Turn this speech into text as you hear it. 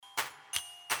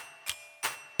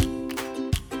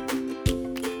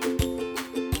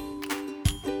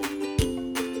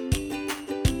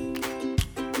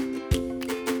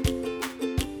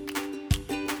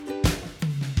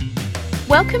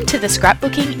Welcome to the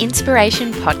Scrapbooking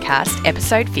Inspiration Podcast,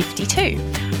 episode 52.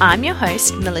 I'm your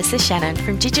host, Melissa Shannon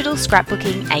from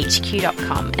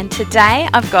digitalscrapbookinghq.com, and today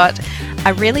I've got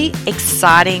a really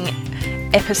exciting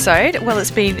episode. Well, it's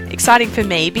been exciting for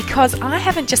me because I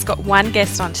haven't just got one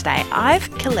guest on today. I've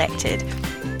collected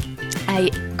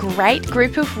a great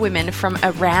group of women from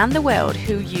around the world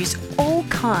who use all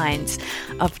kinds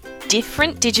of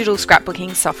different digital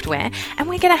scrapbooking software, and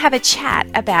we're going to have a chat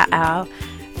about our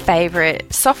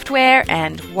favourite software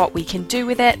and what we can do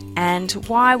with it and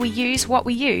why we use what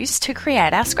we use to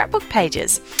create our scrapbook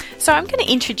pages. So I'm going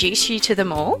to introduce you to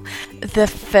them all. The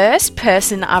first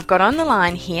person I've got on the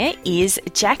line here is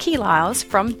Jackie Lyles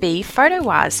from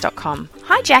bphotowires.com.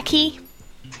 Hi, Jackie.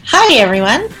 Hi,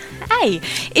 everyone. Hey,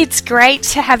 it's great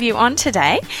to have you on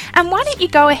today. And why don't you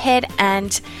go ahead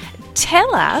and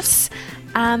tell us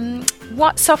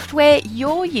what software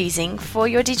you're using for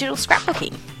your digital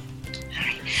scrapbooking?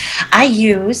 I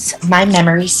use My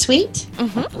Memory Suite.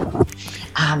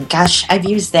 I've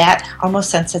used that almost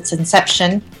since its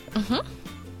inception.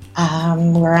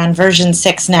 We're on version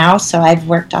 6 now, so I've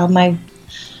worked all of my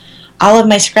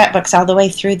scrapbooks all the way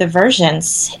through the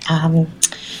versions. I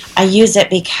use it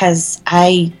because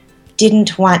I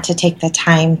didn't want to take the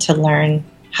time to learn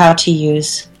how to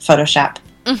use Photoshop.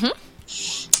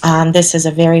 This is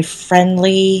a very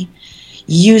friendly,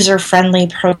 user-friendly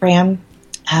program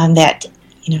that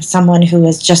someone who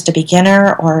is just a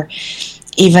beginner or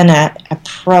even a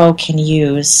pro can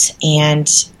use,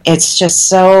 and it's just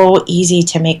so easy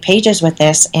to make pages with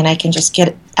this, and I can just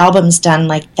get albums done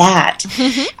like that.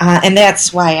 And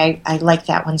that's why I like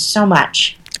that one so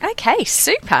much. Okay,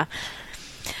 super.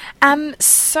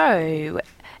 So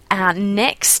our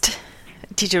next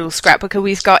digital scrapbooker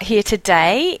we've got here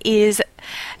today is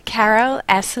Carol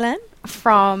Aslan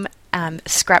from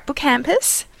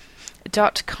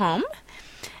scrapbookcampus.com.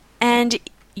 And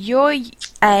you're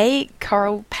a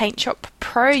Corel Paint Shop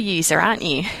Pro user, aren't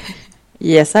you?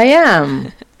 Yes, I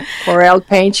am. Corel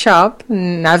Paint Shop.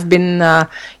 And I've been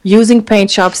using Paint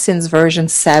Shop since version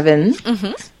 7.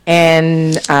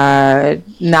 And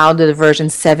now the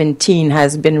version 17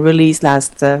 has been released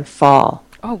last fall.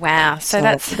 Oh, wow. So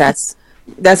that's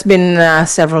been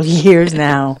several years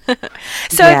now.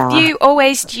 So have you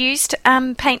always used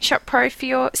Paint Shop Pro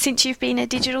since you've been a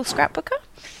digital scrapbooker?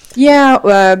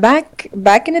 Yeah,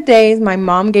 back in the days, my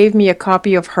mom gave me a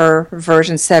copy of her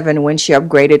version 7 when she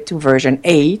upgraded to version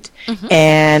 8.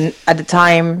 And at the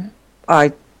time,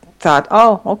 I thought,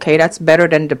 oh, okay, that's better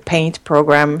than the Paint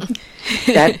program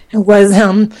that was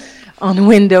on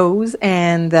Windows.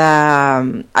 And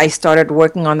I started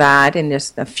working on that, and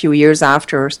just a few years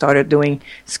after, started doing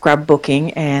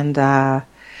scrapbooking. And,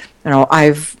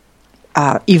 I've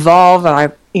evolved,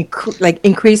 I've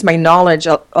increase my knowledge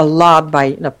a lot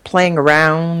by playing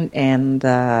around, and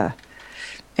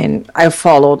I've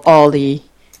followed all the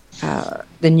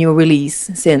new release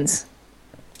since.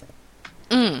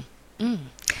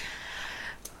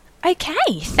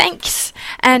 Okay, thanks.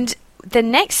 And the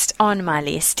next on my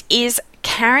list is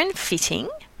Karen Fitting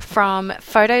from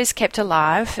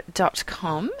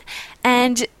photoskept.alive.com.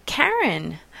 And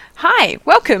Karen, hi,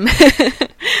 welcome.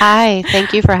 Hi,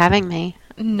 thank you for having me.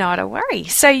 Not a worry.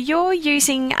 So you're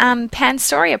using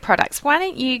Panstoria products. Why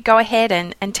don't you go ahead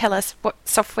and tell us what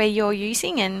software you're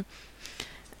using and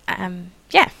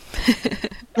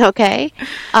Okay.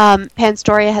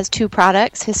 Panstoria has 2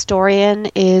 products. Historian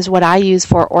is what I use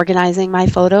for organizing my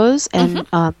photos and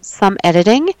some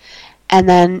editing. And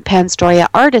then Panstoria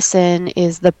Artisan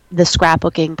is the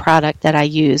scrapbooking product that I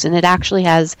use. And it actually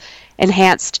has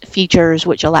enhanced features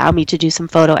which allow me to do some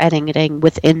photo editing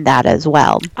within that as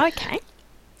well. Okay.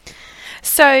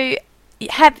 So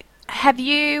have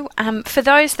you, for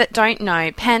those that don't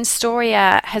know,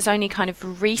 Panstoria has only kind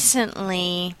of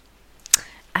recently,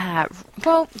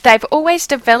 they've always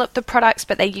developed the products,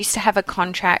 but they used to have a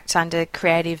contract under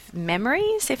Creative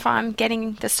Memories, if I'm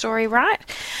getting the story right.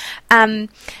 And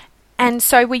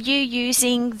so were you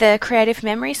using the Creative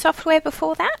Memory software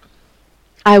before that?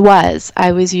 I was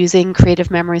using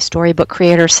Creative Memory Storybook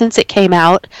Creator since it came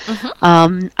out.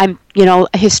 I'm a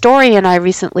historian. I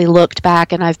recently looked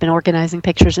back, and I've been organizing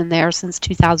pictures in there since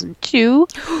 2002.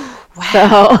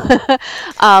 Wow. So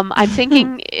I'm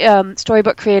thinking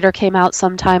Storybook Creator came out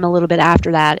sometime a little bit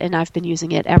after that, and I've been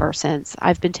using it ever since.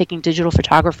 I've been taking digital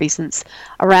photography since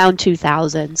around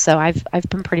 2000, so I've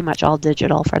been pretty much all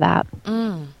digital for that.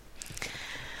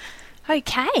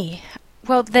 Okay.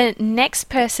 Well, the next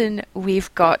person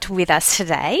we've got with us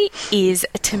today is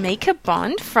Tamika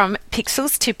Bond from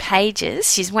Pixels to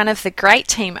Pages. She's one of the great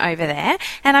team over there,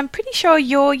 and I'm pretty sure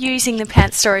you're using the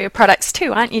Panstoria products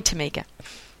too, aren't you, Tamika?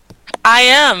 I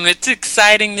am. It's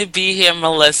exciting to be here,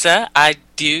 Melissa. I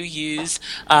do use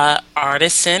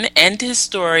Artisan and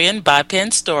Historian by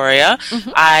Panstoria.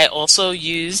 I also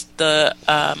used the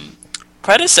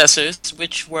predecessors,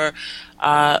 which were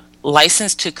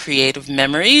licensed to Creative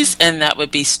Memories, and that would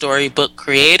be Storybook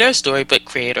Creator, Storybook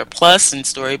Creator Plus, and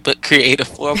Storybook Creator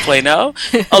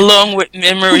 4.0, along with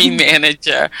Memory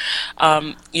Manager.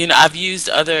 I've used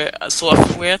other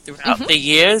software throughout the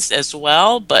years as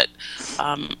well, but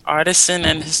Artisan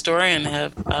and Historian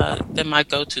have been my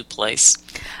go-to place.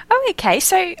 Oh, okay.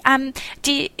 So,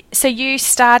 so you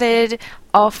started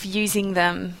off using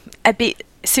them a bit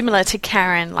similar to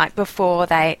Karen, like before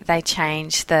they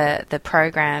changed the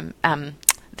program, I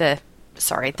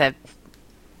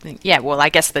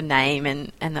guess the name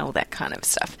and all that kind of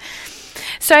stuff.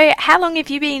 So how long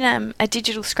have you been a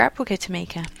digital scrapbooker,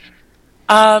 Tamika?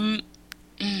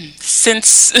 Since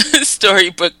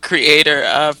Storybook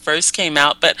Creator first came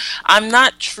out, but I'm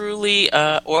not truly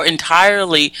or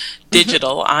entirely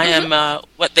digital. I am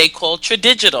what they call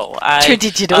tradigital. I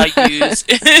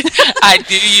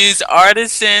do use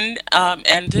Artisan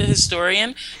and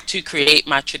Historian to create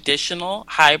my traditional,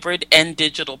 hybrid, and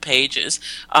digital pages.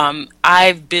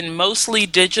 I've been mostly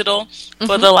digital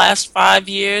for the last 5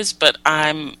 years, but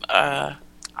I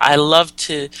love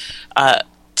to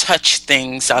touch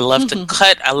things. I love to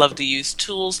cut. I love to use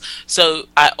tools. So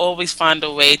I always find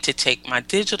a way to take my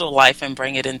digital life and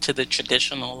bring it into the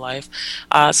traditional life.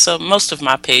 So most of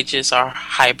my pages are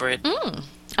hybrid.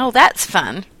 Oh, that's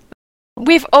fun.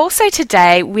 We've also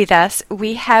today with us,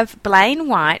 we have Blaine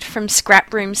White from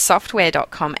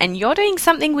scraproomsoftware.com, and you're doing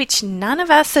something which none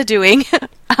of us are doing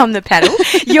on the panel.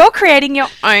 You're creating your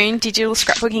own digital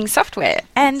scrapbooking software,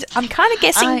 and I'm kind of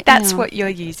guessing that's what you're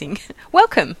using.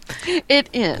 Welcome. It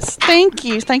is. Thank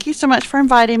you. Thank you so much for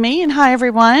inviting me, and hi,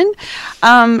 everyone.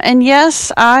 And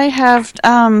yes, I have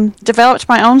developed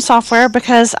my own software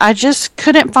because I just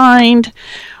couldn't find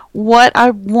what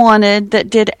I wanted that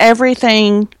did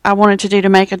everything I wanted to do to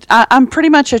make it. I'm pretty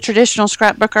much a traditional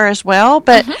scrapbooker as well,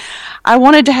 but I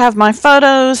wanted to have my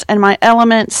photos and my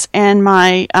elements and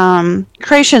my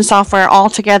creation software all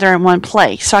together in one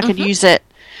place so I could use it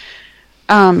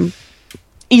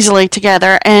easily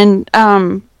together. And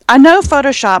I know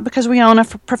Photoshop because we own a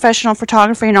professional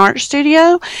photography and art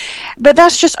studio, but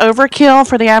that's just overkill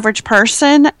for the average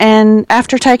person. And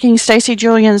after taking Stacy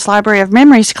Julian's Library of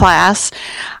Memories class,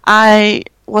 I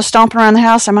was stomping around the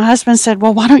house and my husband said,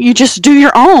 well, why don't you just do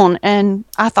your own? And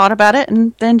I thought about it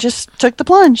and then just took the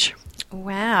plunge.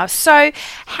 Wow. So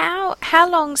how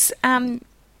long's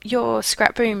your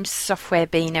Scraproom software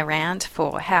been around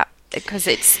for? Because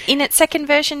it's in its second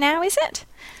version now, is it?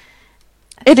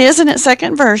 It is in its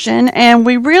second version, and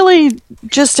we really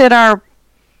just did our...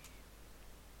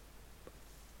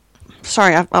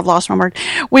 Sorry, I've lost my word.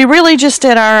 We really just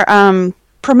did our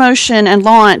promotion and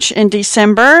launch in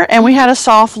December, and we had a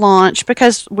soft launch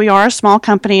because we are a small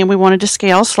company and we wanted to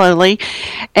scale slowly.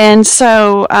 And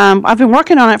so I've been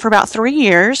working on it for about 3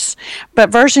 years, but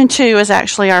version 2 is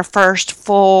actually our first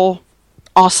full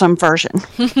awesome version.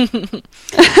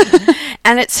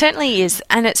 And it certainly is,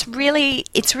 and it's really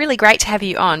great to have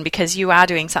you on because you are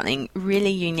doing something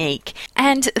really unique.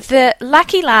 And the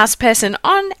lucky last person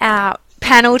on our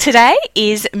panel today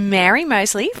is Mary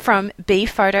Mosley from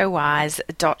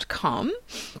bephotowise.com.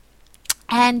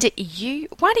 And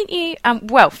why don't you,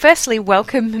 firstly,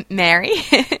 welcome, Mary.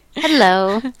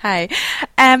 Hello. Hi.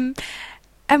 And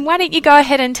why don't you go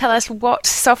ahead and tell us what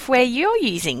software you're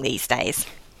using these days?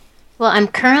 Well, I'm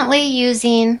currently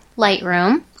using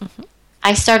Lightroom.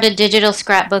 I started digital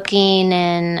scrapbooking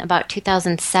in about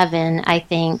 2007, I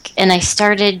think, and I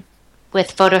started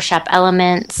with Photoshop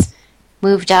Elements,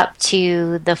 moved up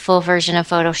to the full version of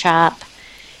Photoshop,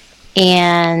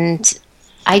 and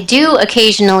I do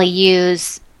occasionally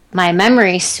use my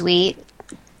Memory Suite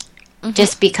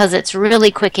just because it's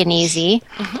really quick and easy,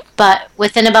 but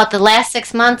within about the last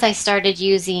 6 months, I started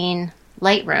using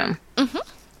Lightroom.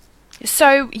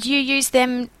 So you use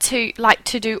them to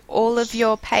do all of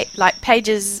your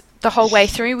pages the whole way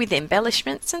through with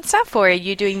embellishments and stuff, or are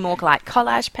you doing more like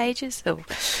collage pages? Or?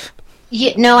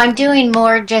 Yeah, no, I'm doing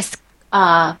more just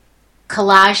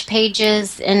collage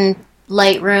pages in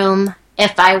Lightroom.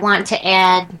 If I want to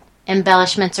add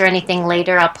embellishments or anything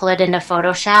later, I'll pull it into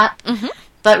Photoshop.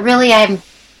 But really,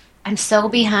 I'm so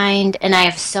behind, and I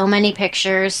have so many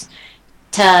pictures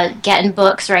to get in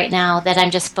books right now that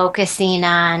I'm just focusing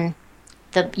on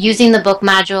using the book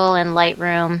module in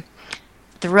Lightroom,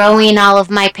 throwing all of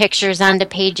my pictures onto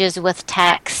pages with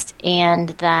text, and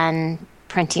then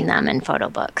printing them in photo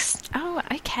books. Oh,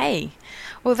 okay.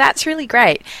 Well, that's really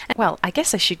great. Well, I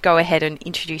guess I should go ahead and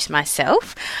introduce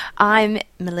myself. I'm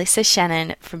Melissa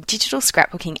Shannon from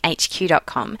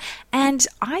digitalscrapbookinghq.com, and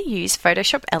I use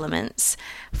Photoshop Elements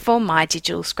for my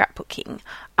digital scrapbooking.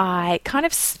 I kind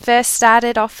of first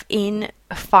started off in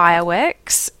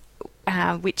Fireworks,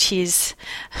 which is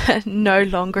no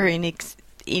longer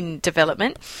in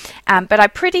development, but I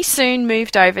pretty soon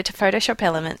moved over to Photoshop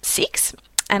Elements 6,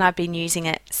 and I've been using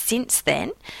it since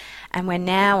then. And we're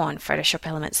now on Photoshop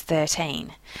Elements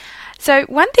 13. So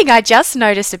one thing I just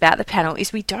noticed about the panel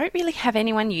is we don't really have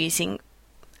anyone using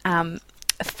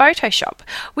Photoshop,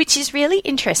 which is really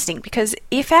interesting, because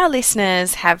if our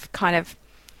listeners have kind of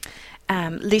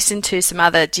listened to some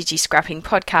other digi-scrapping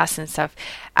podcasts and stuff,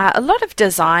 a lot of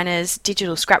designers,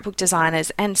 digital scrapbook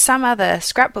designers, and some other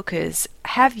scrapbookers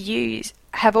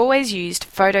have always used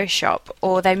Photoshop,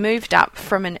 or they moved up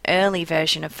from an early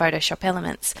version of Photoshop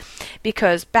Elements,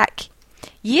 because back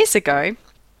years ago,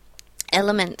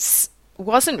 Elements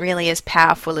wasn't really as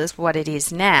powerful as what it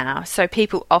is now. So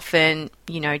people often,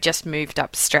 just moved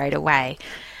up straight away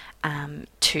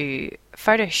to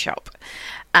Photoshop.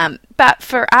 But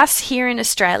for us here in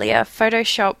Australia,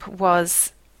 Photoshop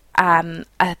was about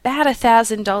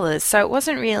 $1,000. So it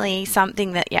wasn't really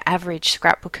something that your average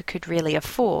scrapbooker could really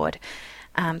afford.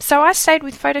 So I stayed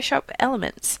with Photoshop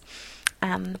Elements.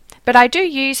 But I do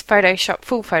use Photoshop,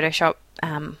 full Photoshop,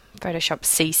 Photoshop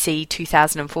CC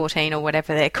 2014 or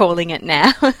whatever they're calling it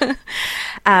now.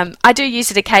 I do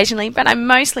use it occasionally, but I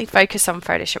mostly focus on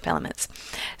Photoshop Elements.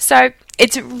 So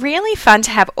it's really fun to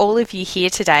have all of you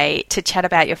here today to chat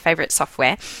about your favourite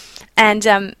software. And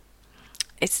I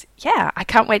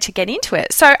can't wait to get into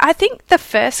it. So I think the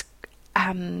first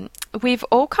we've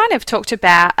all kind of talked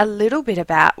about a little bit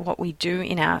about what we do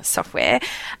in our software.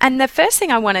 And the first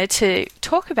thing I wanted to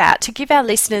talk about, to give our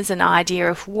listeners an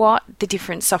idea of what the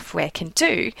different software can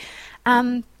do,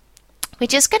 we're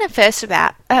just going to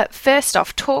first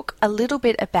off talk a little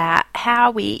bit about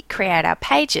how we create our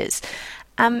pages.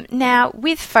 Now,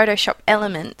 with Photoshop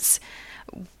Elements,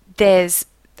 there's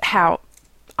how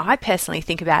I personally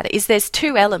think about it is there's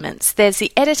two elements. There's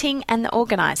the editing and the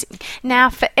organising.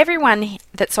 Now, for everyone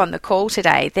that's on the call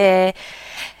today, their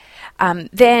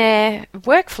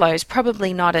workflow is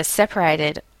probably not as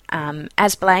separated.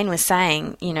 As Blaine was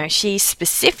saying, she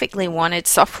specifically wanted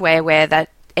software where that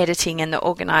editing and the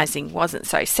organising wasn't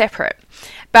so separate.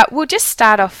 But we'll just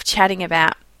start off chatting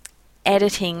about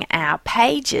editing our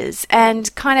pages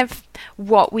and kind of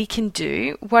what we can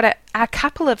do, what are a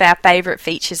couple of our favourite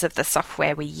features of the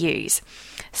software we use.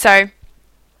 So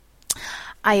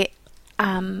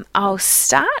I'll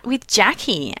start with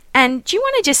Jackie. And do you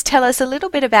want to just tell us a little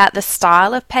bit about the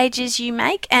style of pages you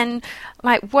make, and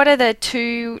what are the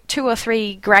two or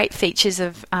three great features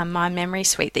of My Memory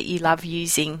Suite that you love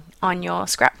using on your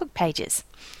scrapbook pages?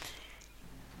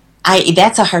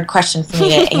 That's a hard question for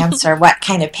me to answer. What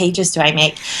kind of pages do I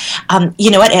make? You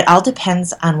know what? It all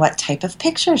depends on what type of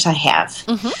pictures I have.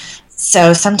 Mm-hmm.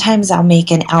 So sometimes I'll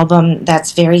make an album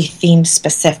that's very theme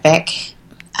specific,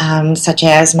 such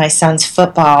as my son's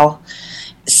football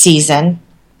season.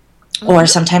 Mm-hmm. Or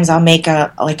sometimes I'll make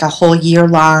a whole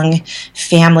year-long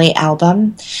family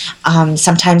album.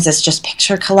 Sometimes it's just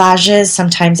picture collages.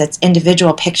 Sometimes it's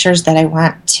individual pictures that I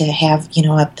want to have,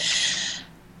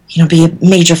 be a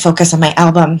major focus on my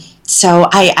album. So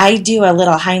I do a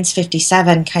little Heinz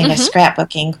 57 kind of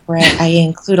scrapbooking where I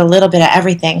include a little bit of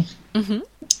everything. Mm-hmm.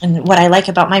 And what I like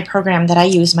about my program that I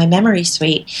use, My Memory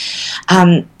Suite,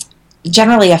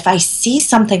 generally if I see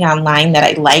something online that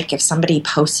I like, if somebody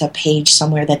posts a page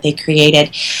somewhere that they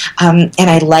created, and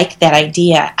I like that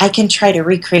idea, I can try to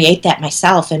recreate that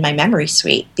myself in My Memory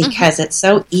Suite because it's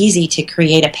so easy to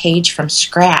create a page from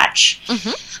scratch.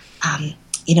 Mm-hmm.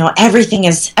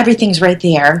 Everything's right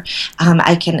there.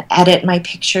 I can edit my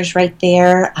pictures right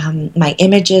there. My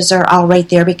images are all right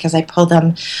there because I pull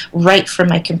them right from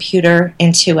my computer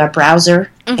into a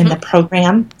browser in the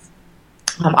program.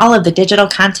 All of the digital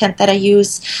content that I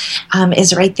use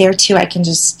is right there too. I can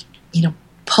just,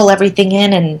 pull everything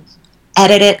in and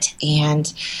edit it,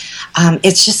 and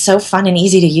it's just so fun and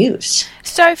easy to use.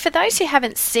 So for those who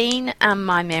haven't seen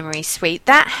My Memory Suite,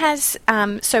 that has,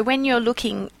 so when you're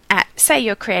looking at, say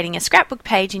you're creating a scrapbook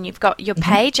page and you've got your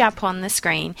page up on the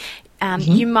screen,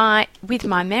 you might, with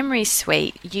My Memory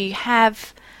Suite, you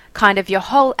have kind of your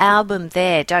whole album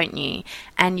there, don't you?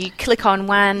 And you click on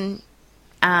one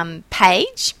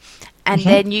page and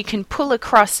then you can pull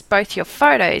across both your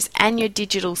photos and your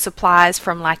digital supplies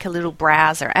from like a little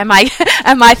browser. Am I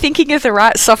thinking of the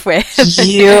right software?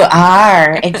 You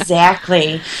are,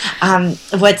 exactly.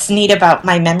 What's neat about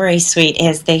My Memory Suite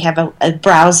is they have a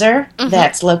browser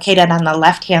that's located on the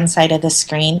left-hand side of the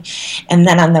screen, and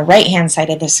then on the right-hand side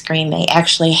of the screen they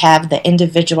actually have the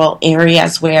individual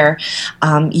areas where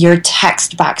your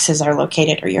text boxes are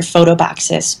located, or your photo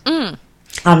boxes.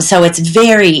 So it's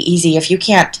very easy. If you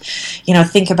can't,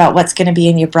 think about what's going to be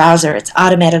in your browser, it's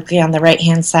automatically on the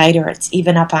right-hand side, or it's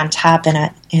even up on top in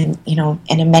a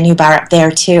menu bar up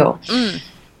there too.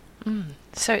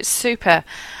 So it's super.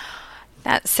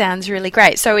 That sounds really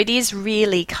great. So it is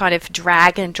really kind of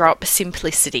drag and drop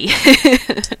simplicity.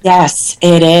 Yes,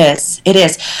 it is. It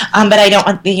is. But I don't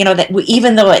want, that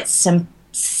even though it's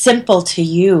simple to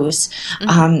use,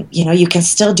 you can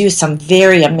still do some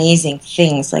very amazing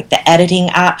things, like the editing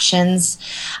options.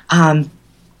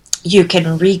 You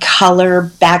can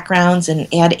recolor backgrounds and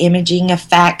add imaging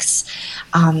effects.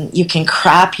 You can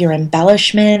crop your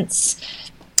embellishments.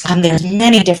 There's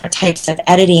many different types of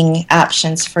editing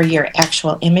options for your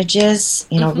actual images,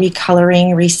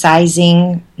 recoloring,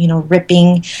 resizing,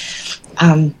 ripping,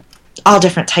 all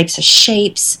different types of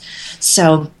shapes.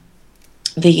 So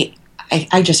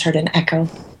I just heard an echo.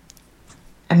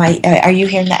 Are you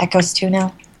hearing the echoes too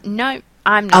now? No,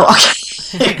 I'm not. Oh,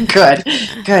 okay. Good.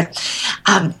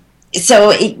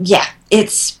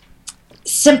 It's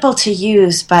simple to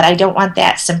use, but I don't want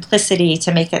that simplicity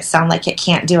to make it sound like it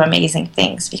can't do amazing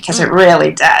things, because it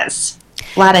really does.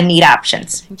 A lot of neat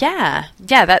options. Yeah,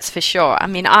 that's for sure. I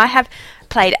mean, I have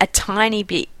played a tiny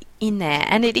bit in there,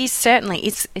 and it is certainly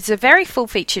it's a very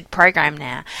full-featured program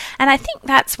now. And I think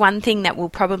that's one thing that we'll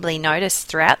probably notice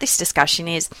throughout this discussion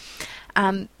is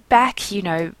back,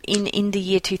 in the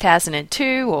year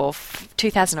 2002 or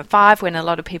 2005, when a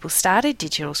lot of people started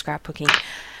digital scrapbooking,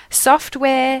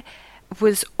 software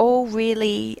was all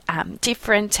really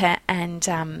different,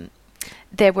 and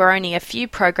there were only a few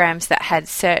programs that had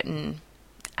certain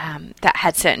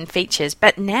features.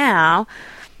 But now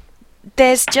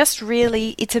there's just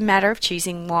really, it's a matter of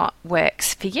choosing what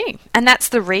works for you. And that's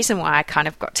the reason why I kind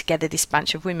of got together this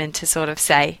bunch of women to sort of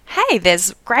say, hey,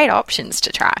 there's great options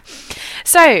to try.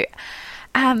 So,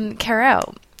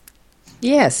 Carol.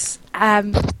 Yes.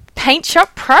 Paint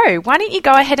Shop Pro. Why don't you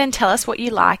go ahead and tell us what you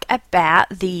like about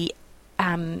the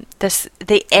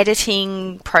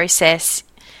editing process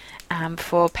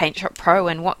for Paint Shop Pro,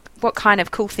 and what kind of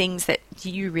cool things that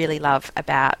you really love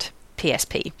about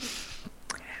PSP?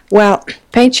 Well,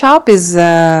 Paint Shop is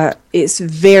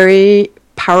very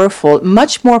powerful,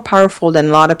 much more powerful than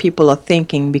a lot of people are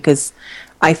thinking, because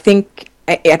I think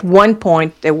at one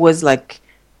point there was like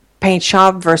Paint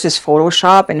Shop versus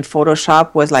Photoshop, and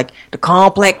Photoshop was like the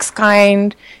complex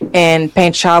kind, and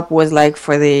Paint Shop was like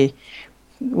for the,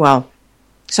 well,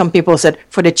 some people said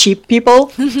for the cheap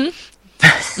people.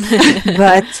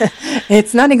 But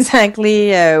it's not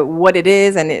exactly what it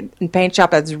is, and Paint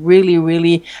Shop has really,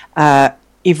 really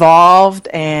evolved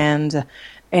and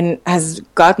has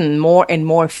gotten more and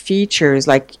more features.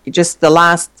 Like just the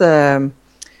last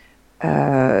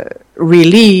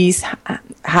release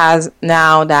has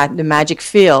now the magic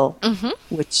fill,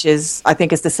 which is, I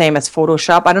think, is the same as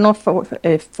Photoshop. I don't know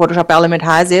if Photoshop Element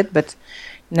has it, but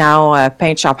now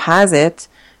Paint Shop has it.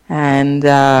 And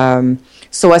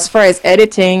so as far as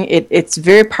editing, it's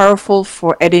very powerful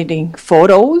for editing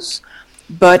photos,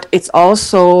 but it's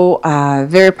also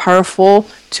very powerful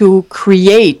to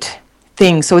create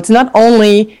things. So it's not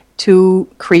only to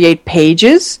create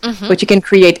pages, but you can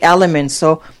create elements.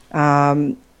 So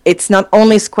it's not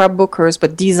only scrapbookers,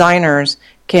 but designers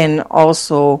can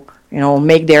also,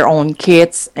 make their own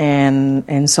kits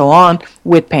and so on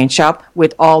with Paint Shop,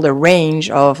 with all the range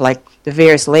of like the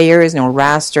various layers,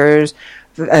 rasters,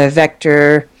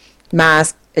 vector,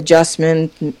 mask,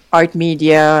 adjustment, art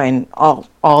media, and all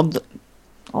the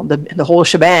whole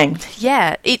shebang.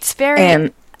 Yeah, it's very.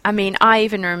 I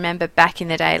even remember back in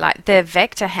the day, like the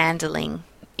vector handling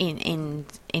in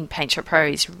Paint Shop Pro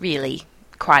is really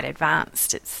quite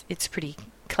advanced. It's pretty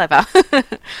clever.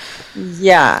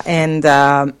 Yeah, and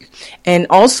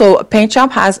also Paint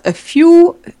Shop has a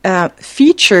few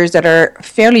features that are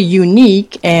fairly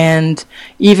unique, and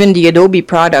even the Adobe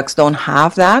products don't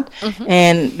have that.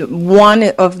 And one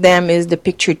of them is the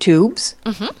picture tubes,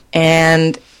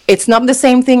 and it's not the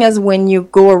same thing as when you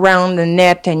go around the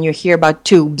net and you hear about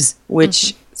tubes,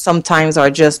 which sometimes are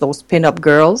just those pin-up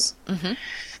girls.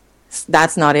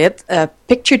 That's not it.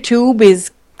 Picture tube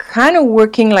is kind of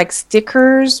working like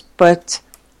stickers, but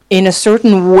in a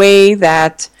certain way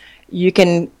that you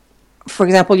can for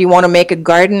example, you want to make a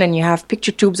garden and you have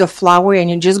picture tubes of flower and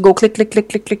you just go click, click, click,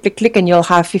 click, click, click, click, and you'll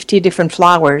have 50 different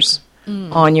flowers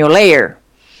on your layer.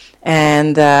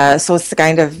 And so it's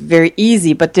kind of very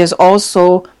easy. But there's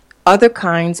also other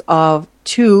kinds of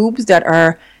tubes that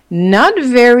are not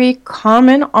very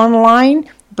common online,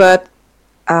 but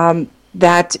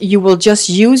that you will just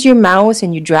use your mouse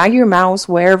and you drag your mouse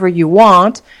wherever you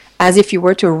want, as if you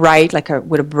were to write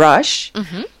with a brush.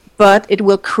 But it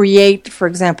will create, for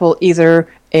example, either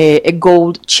a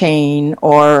gold chain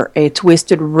or a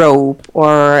twisted rope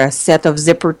or a set of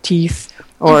zipper teeth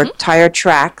or tire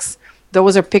tracks.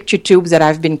 Those are picture tubes that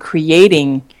I've been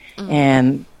creating,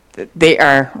 and they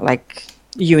are like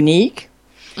unique.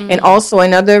 And also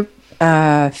another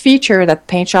feature that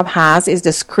PaintShop has is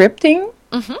the scripting.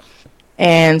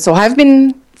 And so I've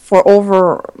been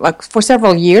for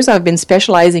several years, I've been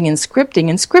specializing in scripting.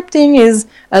 And scripting is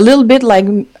a little bit like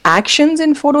actions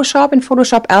in Photoshop and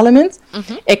Photoshop Elements,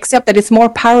 except that it's more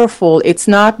powerful. It's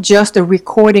not just a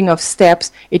recording of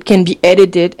steps. It can be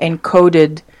edited and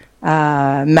coded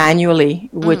manually,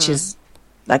 which is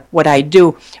like what I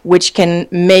do, which can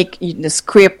make the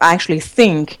script actually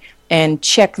think and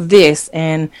check this.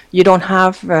 And you don't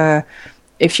have...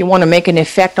 if you want to make an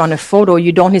effect on a photo,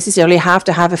 you don't necessarily have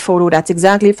to have a photo that's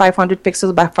exactly 500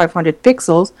 pixels by 500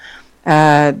 pixels.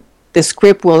 The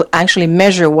script will actually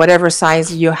measure whatever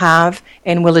size you have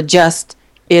and will adjust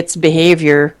its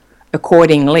behavior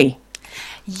accordingly.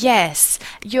 Yes,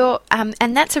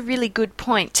 and that's a really good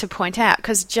point to point out,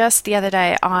 because just the other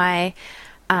day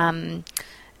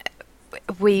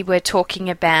we were talking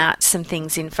about some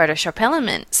things in Photoshop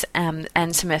Elements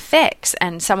and some effects,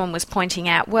 and someone was pointing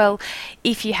out, well,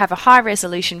 if you have a high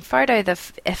resolution photo, the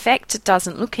effect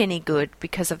doesn't look any good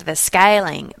because of the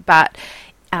scaling. But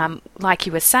like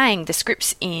you were saying, the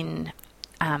scripts in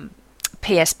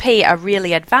PSP are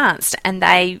really advanced, and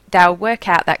they'll work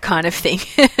out that kind of thing.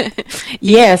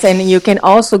 Yes, and you can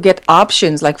also get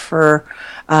options like for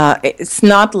it's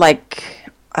not like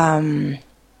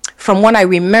from what I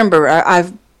remember,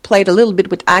 I've played a little bit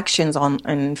with actions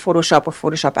in Photoshop or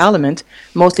Photoshop Element,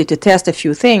 mostly to test a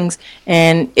few things.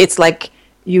 And it's like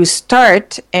you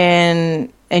start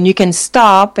and you can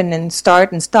stop and then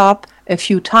start and stop a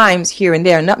few times here and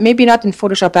there. Maybe not in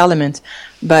Photoshop Element,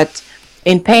 but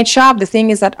in PaintShop, the thing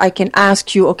is that I can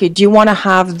ask you, okay, do you want to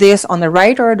have this on the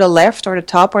right or the left or the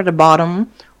top or the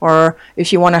bottom? Or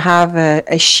if you want to have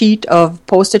a sheet of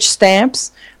postage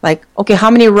stamps, like, okay,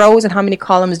 how many rows and how many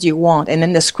columns do you want? And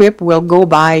then the script will go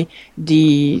by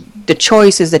the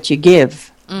choices that you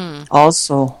give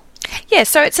also. Yeah,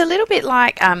 so it's a little bit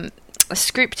like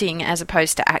scripting as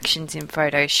opposed to actions in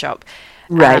Photoshop.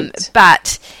 Right.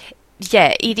 But,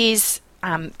 yeah, it is...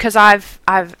 because I've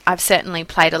certainly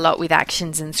played a lot with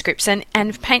actions and scripts, and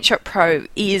PaintShop Pro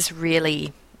is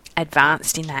really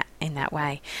advanced in that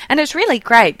way, and it's really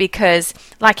great because,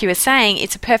 like you were saying,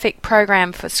 it's a perfect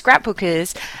program for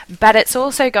scrapbookers, but it's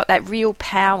also got that real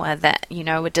power that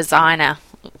a designer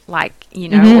like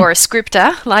or a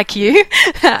scripter like you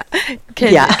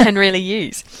can really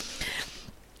use.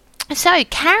 So,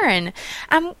 Karen,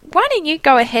 why don't you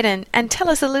go ahead and tell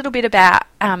us a little bit about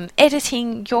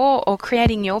editing or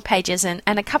creating your pages and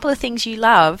a couple of things you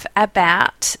love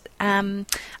about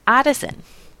Artisan.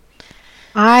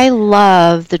 I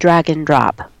love the drag and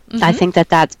drop. I think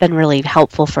that's been really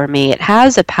helpful for me. It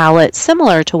has a palette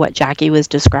similar to what Jackie was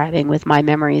describing with my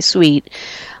Memory Suite,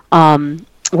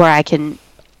 where I can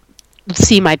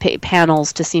see my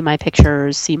panels to see my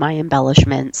pictures, see my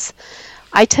embellishments.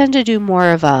 I tend to do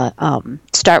more of a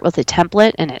start with a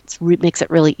template, and it makes it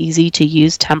really easy to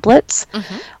use templates.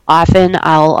 Often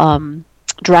I'll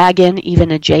drag in even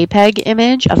a JPEG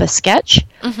image of a sketch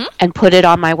and put it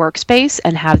on my workspace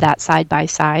and have that side by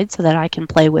side so that I can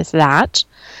play with that.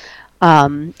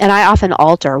 And I often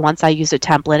alter once I use a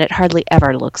template. It hardly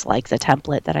ever looks like the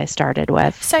template that I started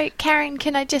with. So, Karen,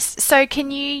 can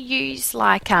you use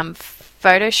like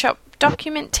Photoshop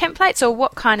document templates, or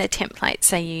what kind of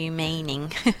templates are you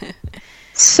meaning?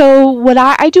 So what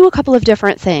I do a couple of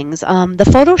different things. The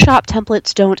Photoshop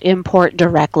templates don't import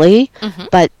directly,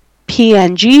 but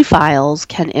PNG files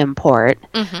can import.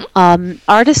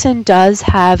 Artisan does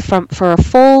have, for a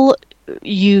full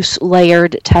use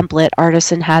layered template,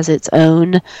 Artisan has its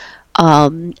own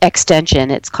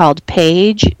extension. It's called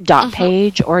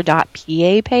page.page or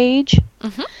 .pa page.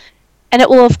 And it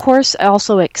will, of course,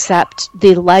 also accept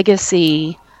the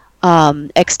legacy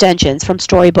extensions from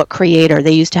Storybook Creator.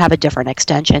 They used to have a different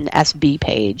extension, SB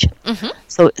page.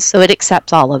 So it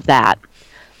accepts all of that.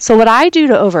 So what I do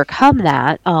to overcome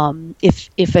that,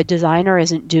 if a designer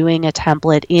isn't doing a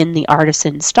template in the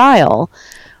Artisan style,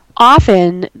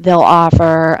 often they'll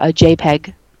offer a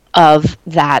JPEG of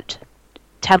that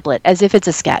template as if it's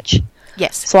a sketch.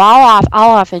 Yes. So I'll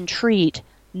often treat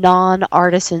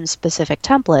non-artisan specific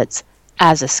templates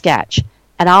as a sketch,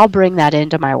 and I'll bring that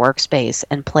into my workspace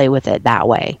and play with it that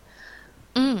way.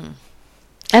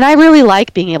 And I really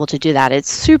like being able to do that. It's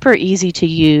super easy to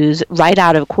use, right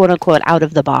out of, quote unquote, out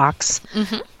of the box.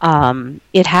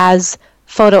 It has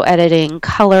photo editing,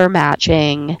 color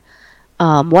matching.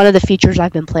 One of the features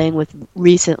I've been playing with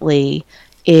recently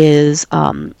is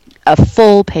a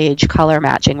full page color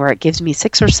matching, where it gives me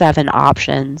 6 or 7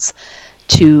 options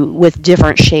with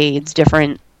different shades,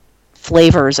 different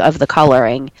flavors of the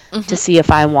coloring, to see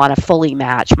if I want to fully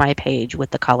match my page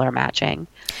with the color matching.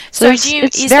 So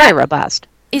it's very robust.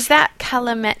 Is that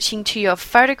color matching to your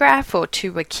photograph or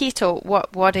to a kit, or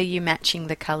what are you matching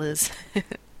the colors?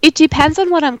 It depends on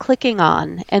what I'm clicking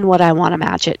on and what I want to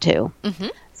match it to.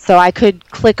 So I could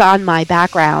click on my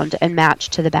background and match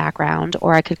to the background,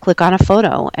 or I could click on a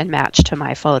photo and match to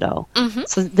my photo.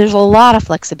 So there's a lot of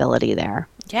flexibility there.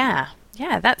 Yeah,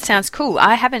 that sounds cool.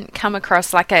 I haven't come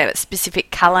across like a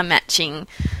specific color matching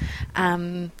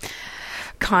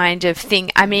kind of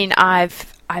thing. I mean,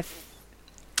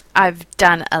 I've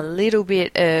done a little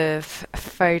bit of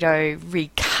photo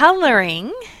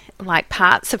recoloring, like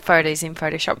parts of photos in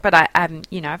Photoshop, but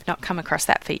I've not come across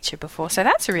that feature before. So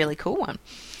that's a really cool one.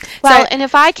 Well, and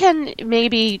if I can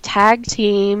maybe tag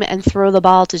team and throw the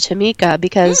ball to Tamika,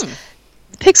 because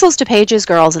Pixels to Pages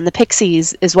girls and the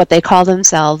Pixies is what they call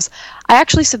themselves. I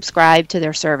actually subscribe to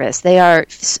their service. They are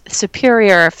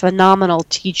superior, phenomenal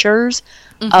teachers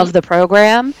of the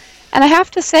program. And I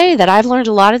have to say that I've learned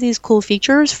a lot of these cool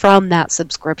features from that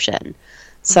subscription.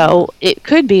 So it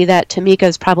could be that Tamika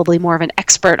is probably more of an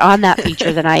expert on that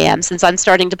feature than I am, since I'm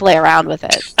starting to play around with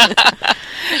it.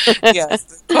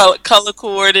 Yes, color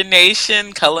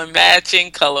coordination, color matching,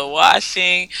 color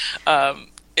washing.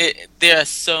 There are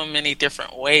so many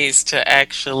different ways to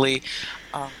actually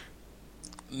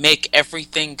make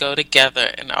everything go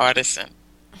together in Artisan.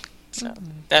 So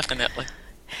definitely.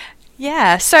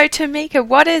 Yeah. So Tamika,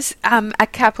 what is a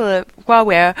couple of, while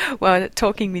we're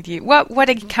talking with you, what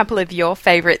are a couple of your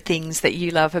favorite things that you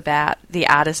love about the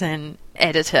Artisan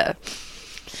editor?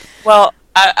 Well,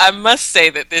 I must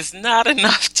say that there's not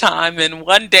enough time in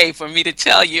one day for me to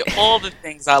tell you all the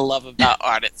things I love about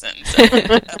Artisan. So,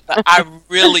 I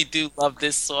really do love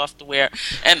this software.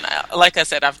 And like I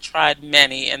said, I've tried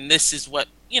many, and this is what,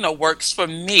 works for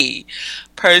me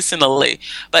personally.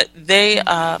 But they...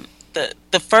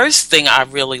 The first thing I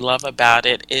really love about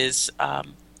it is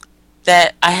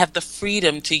that I have the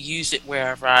freedom to use it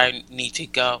wherever I need to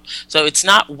go. So it's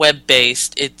not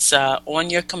web-based. It's on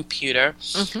your computer.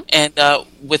 And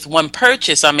with one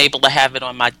purchase, I'm able to have it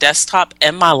on my desktop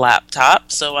and my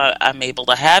laptop. So I'm able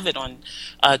to have it on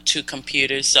 2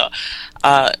 computers. So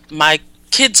my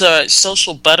kids are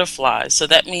social butterflies, so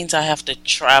that means I have to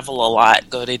travel a lot,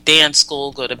 go to dance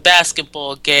school, go to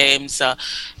basketball games,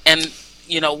 and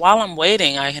while I'm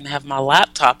waiting, I can have my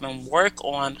laptop and work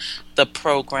on the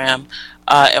program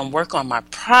and work on my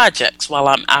projects while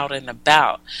I'm out and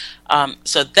about.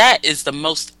 So that is the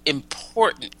most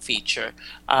important feature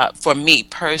for me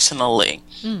personally.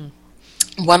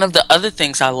 One of the other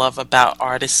things I love about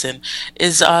Artisan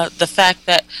is the fact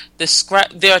that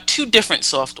there are 2 different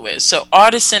softwares. So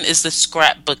Artisan is the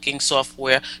scrapbooking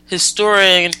software.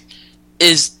 Historian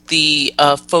is the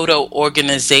photo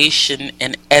organization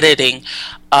and editing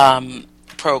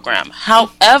program.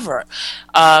 However,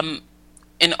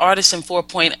 in Artisan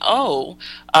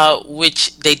 4.0,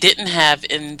 which they didn't have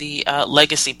in the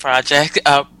Legacy project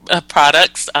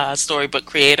products, Storybook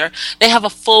Creator, they have a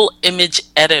full image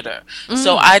editor.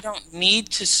 So I don't need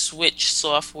to switch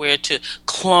software to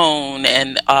clone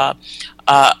and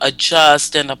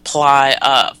adjust and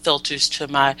apply filters to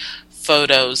my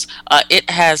photos.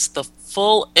 It has the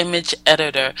full image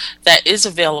editor that is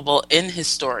available in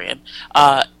Historian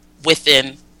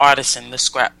within Artisan, the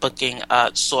scrapbooking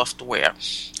software.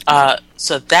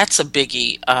 So that's a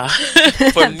biggie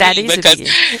for me because,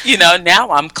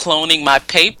 now I'm cloning my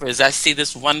papers. I see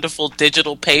this wonderful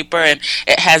digital paper and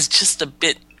it has just a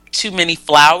bit too many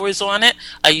flowers on it.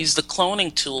 I use the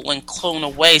cloning tool and clone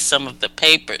away some of the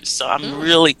papers. So I'm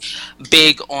really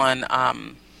big on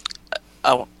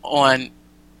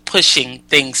pushing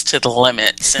things to the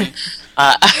limits, and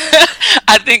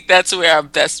I think that's where our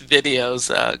best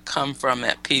videos come from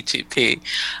at P2P.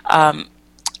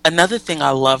 Another thing I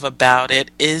love about it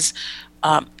is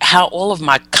how all of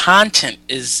my content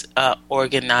is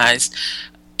organized.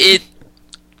 It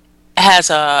has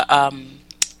a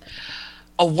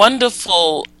a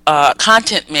wonderful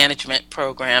content management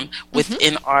program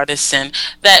within Artisan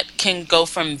that can go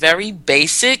from very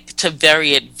basic to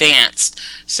very advanced.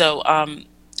 So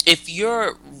if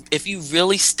you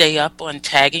really stay up on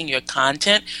tagging your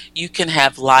content, you can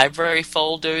have library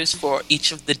folders for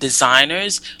each of the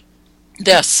designers.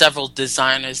 There are several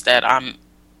designers that I'm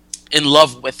in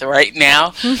love with right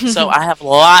now. So I have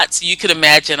lots. You can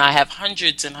imagine I have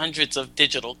hundreds and hundreds of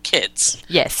digital kits.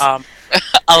 Yes.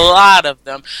 A lot of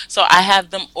them. So I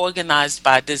have them organized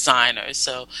by designers.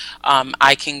 So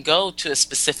I can go to a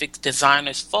specific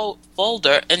designer's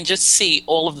folder and just see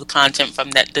all of the content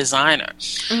from that designer.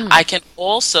 I can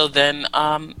also then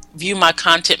view my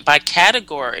content by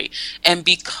category. And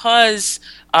because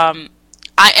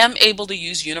I am able to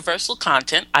use universal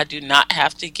content, I do not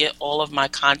have to get all of my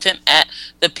content at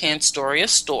the Panstoria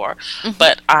store,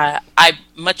 but I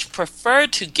much prefer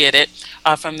to get it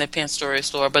from the Panstoria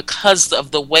store because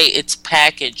of the way it's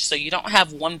packaged. So you don't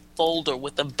have one folder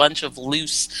with a bunch of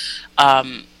loose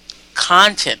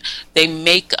content. They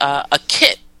make a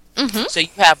kit. So you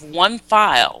have one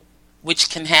file which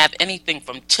can have anything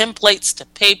from templates to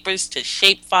papers to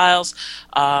shape files,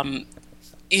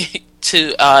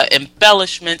 to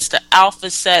embellishments, to alpha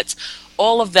sets,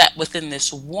 all of that within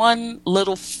this one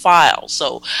little file.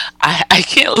 So I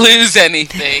can't lose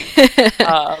anything.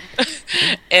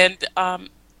 And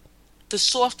the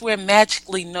software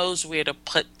magically knows where to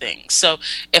put things. So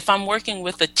if I'm working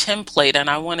with a template and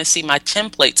I want to see my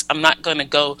templates, I'm not going to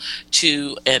go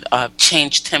to a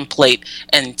change template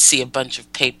and see a bunch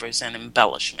of papers and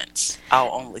embellishments.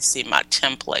 I'll only see my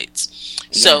templates.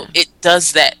 So it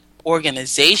does that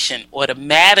organization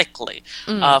automatically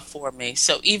for me.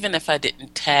 So even if I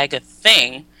didn't tag a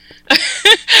thing,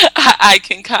 I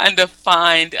can kind of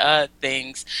find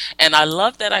things. And I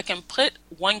love that I can put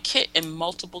one kit in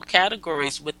multiple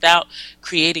categories without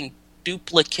creating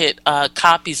duplicate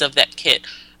copies of that kit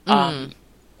on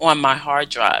my hard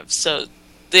drive. So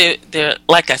there,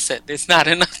 like I said, there's not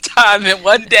enough time in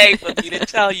one day for me to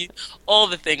tell you all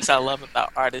the things I love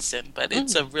about Artisan, but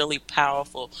it's a really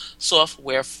powerful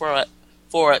software for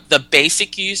the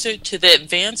basic user to the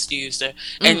advanced user.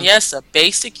 And yes, a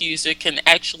basic user can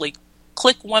actually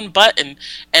click one button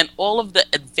and all of the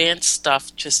advanced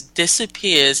stuff just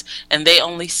disappears, and they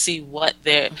only see what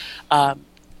they're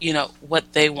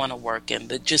what they want to work in,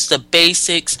 just the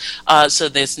basics. So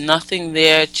there's nothing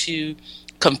there to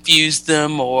confuse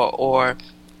them or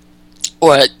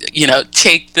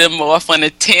take them off on a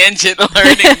tangent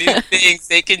learning new things.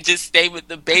 They can just stay with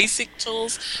the basic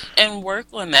tools and work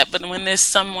on that. But when there's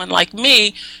someone like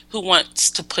me who wants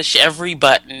to push every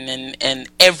button and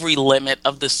every limit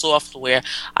of the software,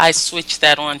 I switch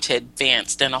that on to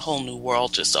advanced and a whole new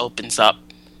world just opens up.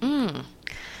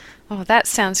 Oh, that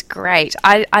sounds great.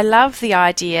 I love the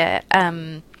idea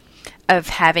of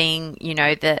having,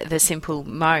 the simple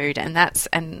mode, and that's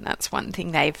one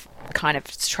thing they've kind of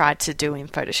tried to do in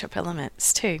Photoshop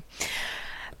Elements too.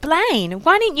 Blaine,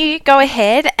 why don't you go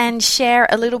ahead and share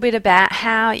a little bit about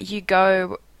how you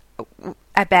go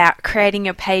about creating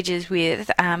your pages with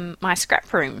My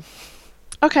Scrap Room?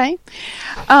 Okay.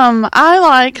 I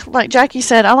like Jackie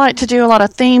said, I like to do a lot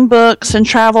of theme books and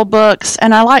travel books,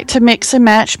 and I like to mix and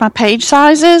match my page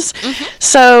sizes.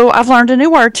 So I've learned a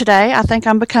new word today. I think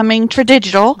I'm becoming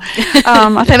tradigital.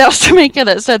 I think that was Tamika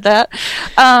that said that.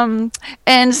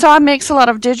 And so I mix a lot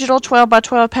of digital 12 by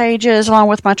 12 pages along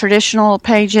with my traditional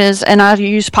pages, and I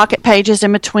use pocket pages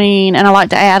in between, and I like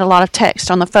to add a lot of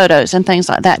text on the photos and things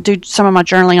like that, do some of my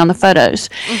journaling on the photos.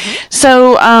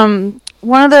 So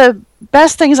one of the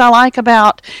best things I like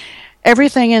about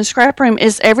everything in Scrap Room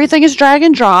is everything is drag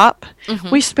and drop.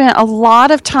 We spent a lot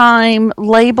of time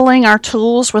labeling our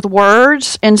tools with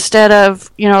words instead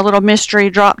of, a little mystery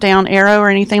drop down arrow or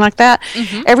anything like that.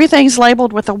 Everything's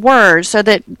labeled with a word so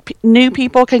that new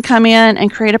people can come in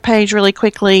and create a page really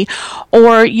quickly.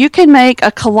 Or you can make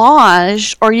a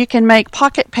collage, or you can make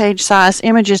pocket page size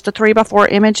images, the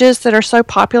 3x4 images that are so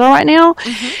popular right now.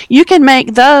 You can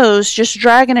make those just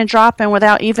dragging and dropping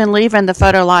without even leaving the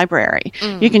photo library.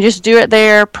 You can just do it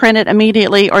there, print it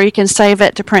immediately, or you can save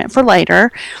it to print for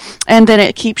later, and then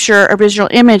it keeps your original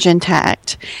image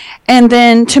intact. And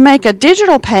then to make a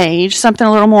digital page, something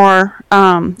a little more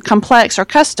complex or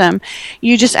custom,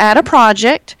 you just add a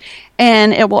project,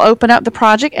 and it will open up the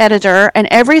project editor, and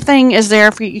everything is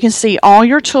there for you. You can see all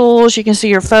your tools. You can see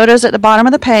your photos at the bottom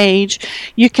of the page.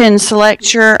 You can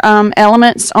select your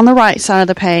elements on the right side of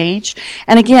the page.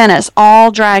 And again, it's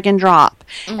all drag and drop.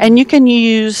 And you can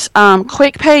use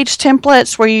quick page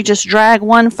templates where you just drag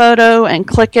one photo and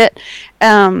click it.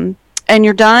 And and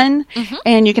you're done,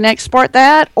 and you can export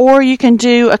that, or you can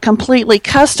do a completely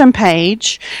custom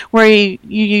page where you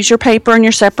use your paper and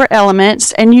your separate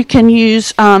elements, and you can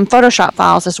use Photoshop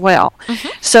files as well.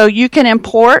 So you can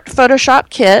import Photoshop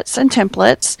kits and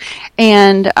templates,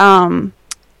 and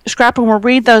Scrapbook will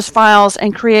read those files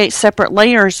and create separate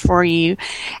layers for you.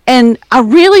 And I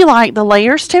really like the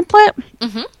layers template.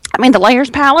 The layers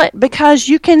palette, because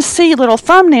you can see little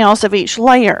thumbnails of each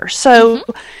layer. So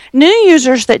new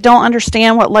users that don't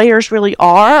understand what layers really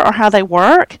are or how they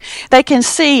work, they can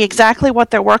see exactly what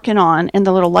they're working on in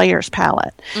the little layers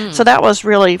palette. So that was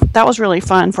really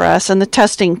fun for us, and the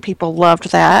testing people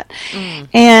loved that.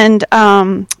 And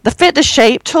the Fit to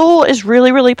Shape tool is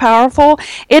really, really powerful.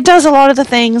 It does a lot of the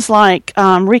things like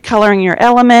recoloring your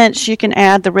elements. You can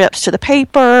add the rips to the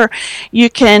paper.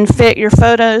 You can fit your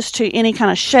photos to any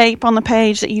kind of shape on the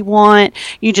page that you want.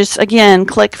 You just, again,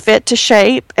 click Fit to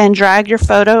Shape and drag your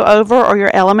photo over or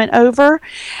your element over.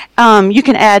 You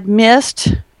can add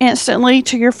mist instantly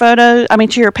to your to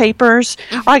your papers,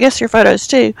 or I guess your photos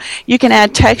too. You can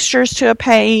add textures to a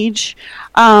page.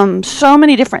 So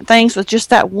many different things with just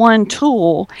that one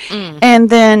tool. And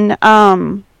then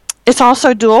it's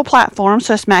also dual platform,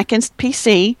 so it's Mac and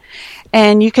PC.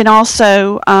 And you can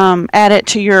also add it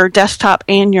to your desktop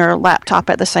and your laptop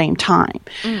at the same time.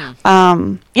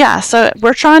 So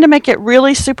we're trying to make it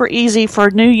really super easy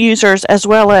for new users as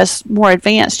well as more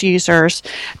advanced users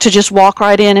to just walk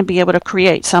right in and be able to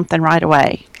create something right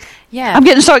away. Yeah, I'm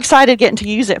getting so excited getting to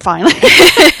use it finally.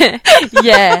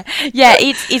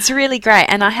 It's really great,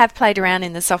 and I have played around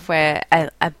in the software a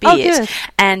bit. Oh, good.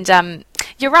 And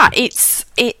you're right.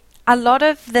 A lot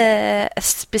of the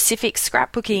specific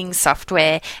scrapbooking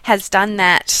software has done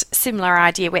that similar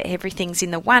idea where everything's in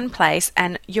the one place,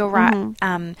 and you're right.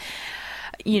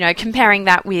 Comparing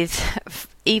that with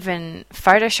even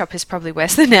Photoshop is probably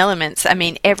worse than Elements. I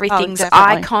mean, everything's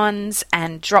icons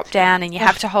and drop down, and you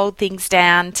have to hold things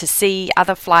down to see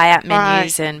other flyout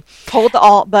menus and hold the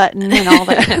Alt button and all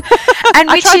that. And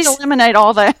I tried to eliminate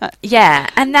all that. Yeah,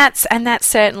 and that's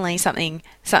certainly something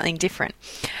different.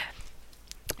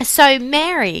 So,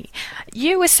 Mary,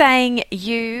 you were saying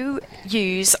you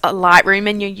use Lightroom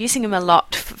and you're using them a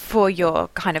lot for your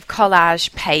kind of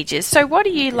collage pages. So what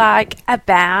do you like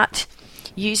about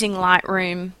using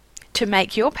Lightroom to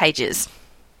make your pages?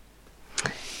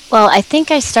 Well, I think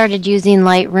I started using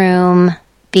Lightroom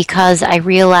because I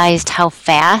realized how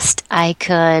fast I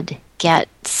could get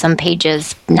some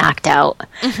pages knocked out.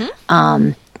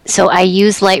 So I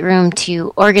use Lightroom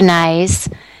to organize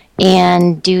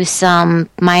and do some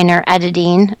minor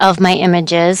editing of my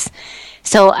images.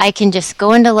 So I can just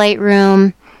go into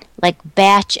Lightroom, like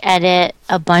batch edit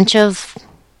a bunch of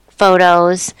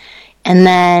photos, and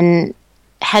then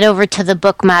head over to the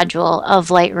book module of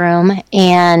Lightroom,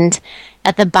 and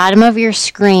at the bottom of your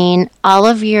screen, all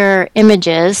of your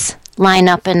images line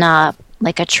up in a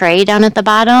tray down at the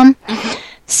bottom.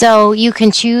 So you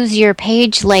can choose your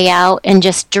page layout and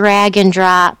just drag and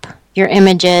drop your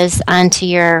images onto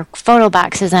your photo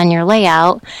boxes on your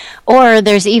layout, or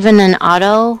there's even an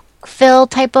auto fill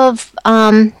type of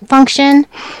function,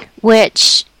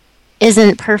 which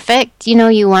isn't perfect.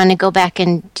 You want to go back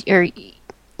or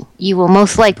you will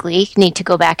most likely need to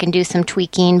go back and do some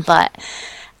tweaking, but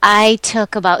I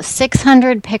took about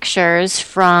 600 pictures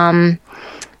from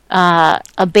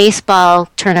a baseball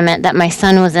tournament that my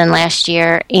son was in last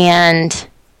year, and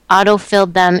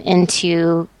auto-filled them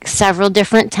into several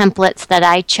different templates that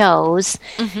I chose.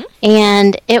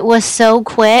 And it was so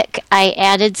quick. I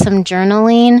added some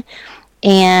journaling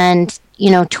and,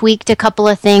 tweaked a couple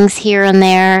of things here and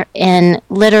there. And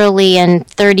literally in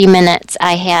 30 minutes,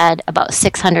 I had about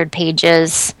 600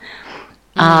 pages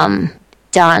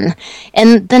done.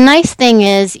 And the nice thing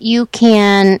is you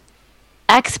can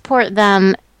export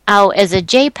them out as a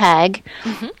JPEG.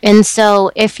 And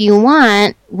so if you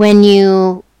want, when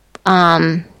you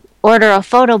order a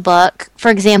photo book, for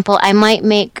example, I might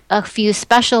make a few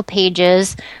special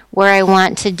pages where I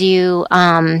want to do,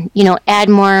 add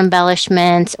more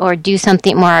embellishments or do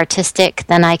something more artistic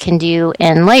than I can do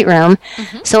in Lightroom.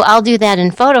 So I'll do that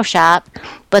in Photoshop,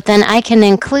 but then I can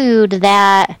include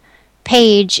that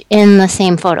page in the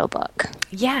same photo book.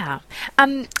 Yeah.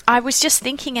 I was just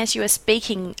thinking as you were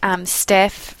speaking,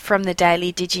 Steph from the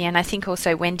Daily Digi, and I think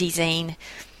also Wendy Zine,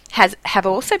 have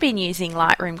also been using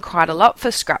Lightroom quite a lot for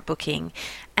scrapbooking,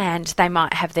 and they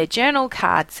might have their journal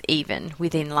cards even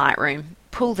within Lightroom.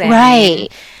 Pull them in,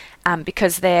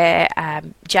 because they're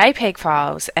JPEG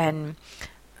files, and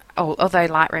although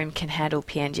Lightroom can handle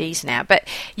PNGs now, but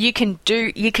you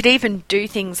could even do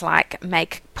things like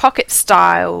make pocket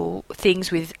style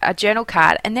things with a journal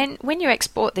card, and then when you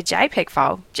export the JPEG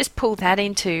file, just pull that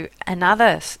into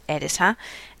another editor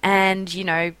and, you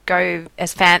know, go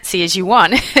as fancy as you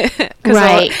want,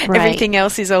 because everything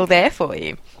else is all there for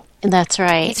you. That's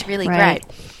right. It's really great.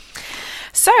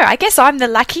 So I guess I'm the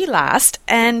lucky last,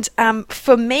 and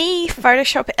for me,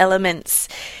 Photoshop Elements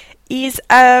is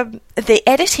the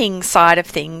editing side of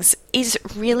things is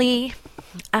really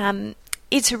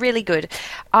it's really good.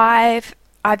 I've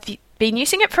been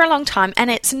using it for a long time, and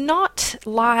it's not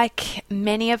like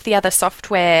many of the other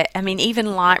software. I mean, even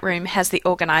Lightroom has the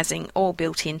organizing all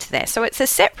built into there, so it's a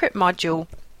separate module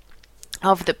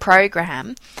of the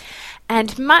program.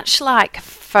 And much like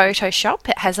Photoshop,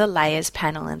 it has a layers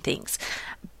panel and things.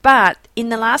 But in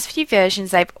the last few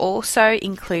versions, they've also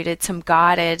included some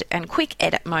guided and quick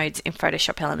edit modes in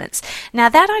Photoshop Elements. Now,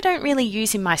 that I don't really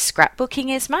use in my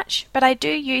scrapbooking as much, but I do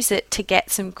use it to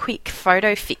get some quick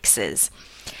photo fixes.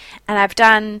 And I've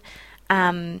done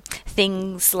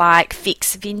things like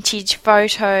fix vintage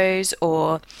photos,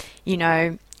 or, you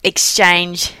know,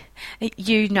 exchange.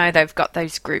 You know, they've got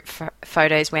those group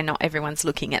photos where not everyone's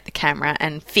looking at the camera,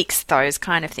 and fix those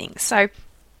kind of things. So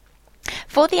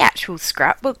for the actual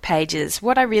scrapbook pages,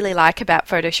 what I really like about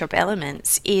Photoshop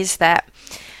Elements is that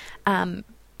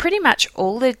pretty much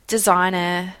all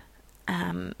designers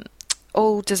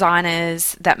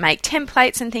that make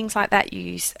templates and things like that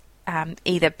use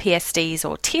either PSDs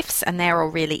or TIFFs, and they're all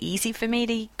really easy for me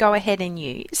to go ahead and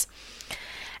use.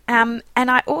 And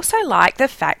I also like the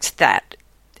fact that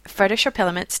Photoshop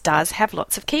Elements does have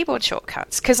lots of keyboard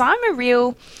shortcuts, because I'm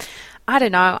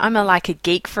like a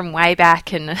geek from way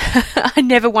back, and I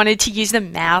never wanted to use the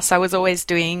mouse. I was always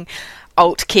doing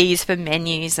Alt keys for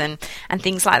menus and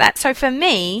things like that. So for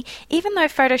me, even though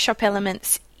Photoshop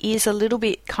Elements is a little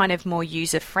bit kind of more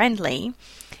user-friendly,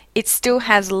 it still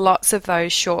has lots of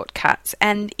those shortcuts,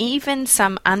 and even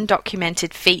some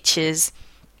undocumented features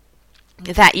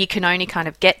that you can only kind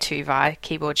of get to via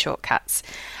keyboard shortcuts,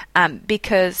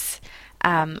 because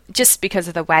of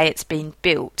the way it's been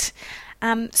built.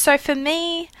 So for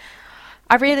me,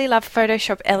 I really love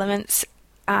Photoshop Elements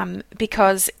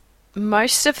because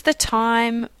most of the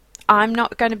time I'm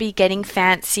not going to be getting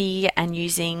fancy and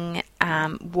using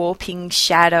warping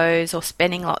shadows or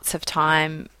spending lots of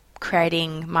time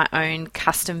creating my own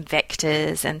custom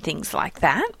vectors and things like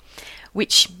that,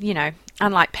 which, you know,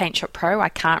 unlike PaintShop Pro, I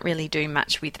can't really do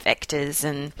much with vectors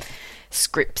and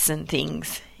scripts and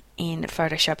things in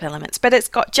Photoshop Elements, but it's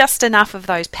got just enough of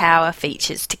those power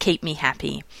features to keep me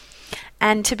happy.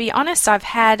 And to be honest, I've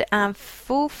had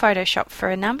full Photoshop for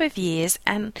a number of years,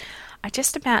 and I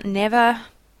just about never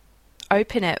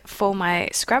open it for my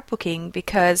scrapbooking,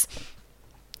 because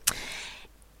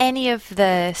any of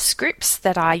the scripts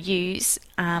that I use,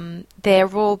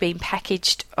 they're all being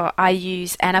packaged, or I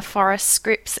use Anaforest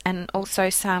scripts and also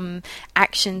some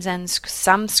actions and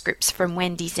some scripts from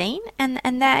Wendy Zine, and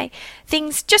they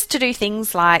things just to do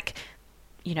things like,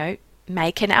 you know,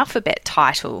 make an alphabet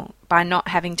title by not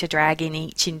having to drag in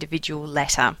each individual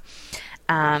letter,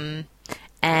 and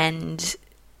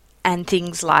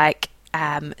things like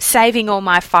saving all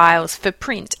my files for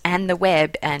print and the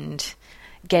web, and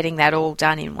getting that all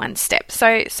done in one step.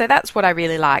 So that's what I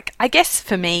really like. I guess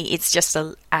for me, it's just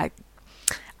a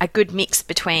good mix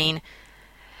between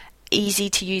easy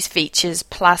to use features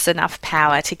plus enough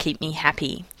power to keep me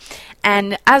happy.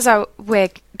 And as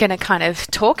we're going to kind of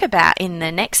talk about in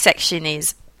the next section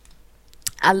is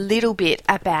a little bit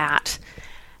about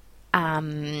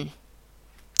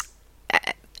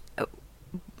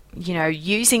you know,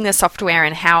 using the software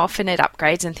and how often it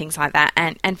upgrades and things like that.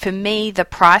 And for me, the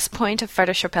price point of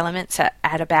Photoshop Elements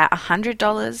at about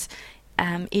 $100,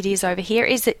 it is over here,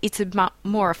 is that it's a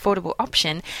more affordable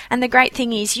option. And the great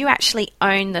thing is you actually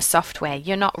own the software.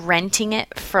 You're not renting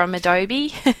it from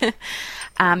Adobe.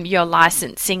 You're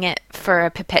licensing it for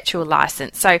a perpetual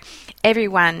license. So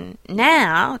everyone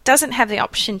now doesn't have the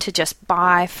option to just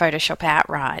buy Photoshop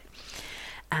outright.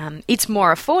 It's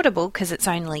more affordable because it's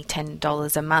only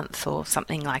 $10 a month or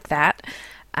something like that.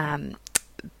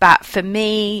 But for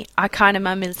me, I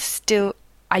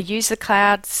use the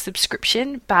cloud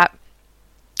subscription, but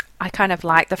I kind of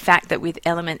like the fact that with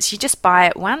Elements, you just buy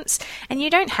it once and you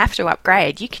don't have to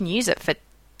upgrade. You can use it for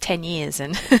 10 years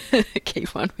and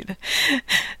keep on with it.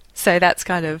 So that's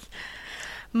kind of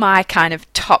my kind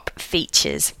of top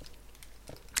features.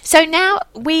 So now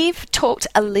we've talked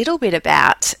a little bit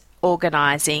about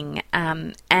organizing,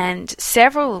 and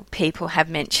several people have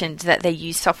mentioned that they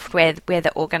use software where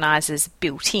the organizer's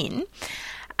built in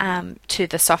to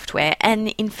the software, and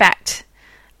in fact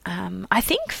I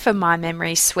think for My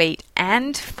Memory Suite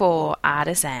and for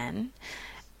Artisan,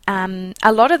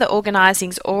 a lot of the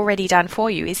organising's already done for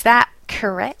you. Is that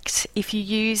correct? If you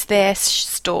use their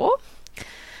store?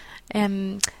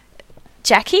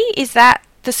 Jackie, is that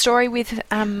the story with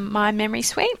My Memory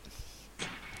Suite?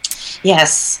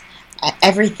 Yes,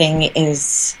 everything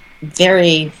is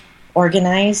very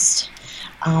organized,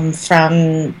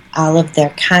 from all of their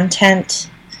content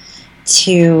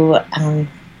to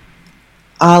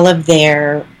all of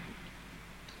their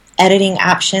editing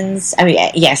options. I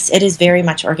mean, yes, it is very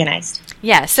much organized.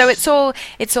 Yeah, so it's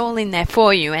all in there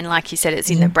for you, and like you said, it's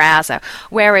in the browser.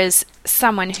 Whereas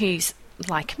someone who's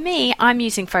like me, I'm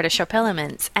using Photoshop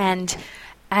Elements, and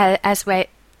as we're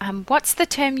what's the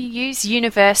term you use?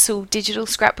 Universal digital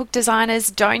scrapbook designers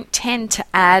don't tend to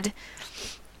add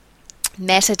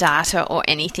metadata or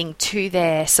anything to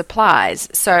their supplies,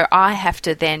 so I have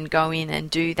to then go in and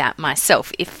do that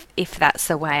myself if that's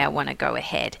the way I want to go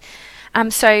ahead.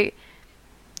 So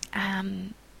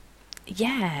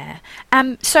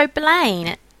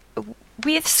Blaine,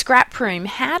 with Scrap Room,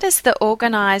 how does the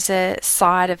organizer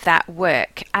side of that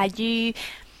work? Are you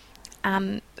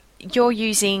you're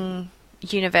using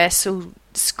Universal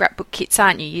scrapbook kits,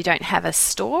 aren't you? You don't have a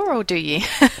store, or do you?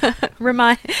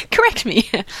 Correct me.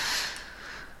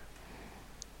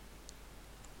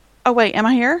 Oh, wait, am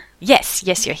I here? Yes,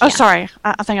 you're here. Oh, sorry.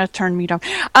 I think I turned mute off.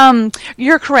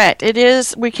 You're correct. It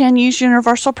is. We can use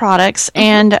Universal products.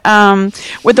 And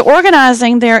with the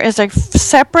organizing, there is a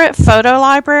separate photo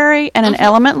library and an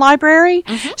element library.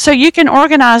 So you can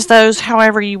organize those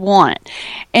however you want.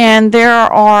 And there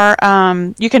are,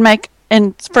 you can make,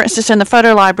 and for instance, in the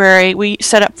photo library, we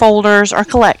set up folders or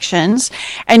collections,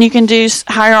 and you can do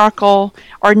hierarchical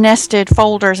or nested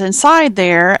folders inside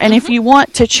there. And if you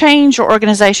want to change your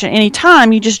organization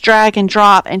anytime, you just drag and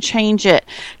drop and change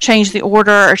the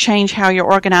order, or change how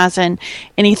you're organizing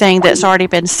anything that's already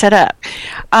been set up.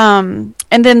 And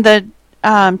then the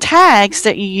tags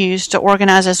that you use to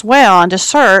organize as well and to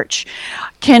search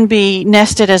can be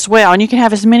nested as well, and you can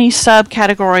have as many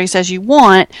subcategories as you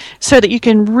want, so that you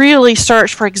can really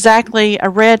search for exactly a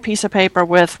red piece of paper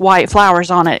with white flowers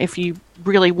on it if you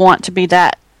really want to be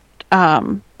that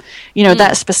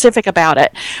that specific about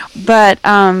it. But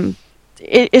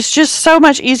it's just so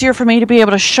much easier for me to be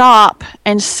able to shop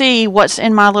and see what's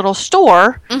in my little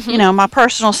store, my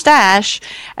personal stash,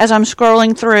 as I'm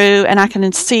scrolling through, and I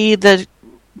can see the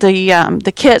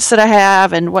kits that I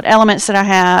have and what elements that I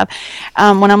have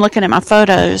when I'm looking at my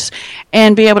photos,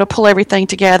 and be able to pull everything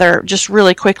together just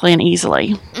really quickly and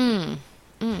easily.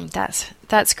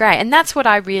 That's great, and that's what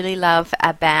I really love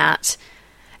about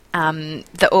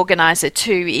the organizer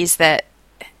too, is that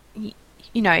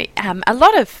a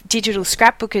lot of digital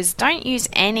scrapbookers don't use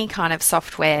any kind of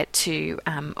software to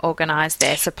organize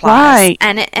their supplies,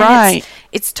 and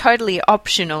it's totally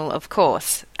optional, of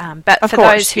course. But for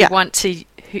those who want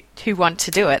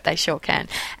to do it, they sure can.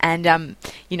 And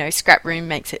Scrap Room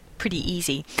makes it pretty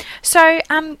easy. So,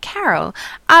 Carol,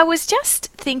 I was just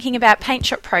thinking about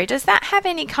PaintShop Pro. Does that have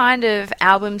any kind of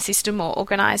album system or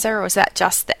organizer, or is that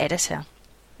just the editor?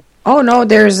 Oh no,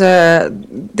 there's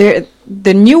the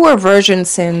newer version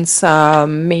since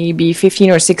maybe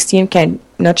 15 or 16,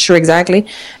 not sure exactly.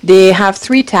 They have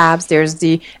 3 tabs. There's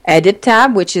the edit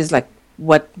tab, which is like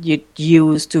what you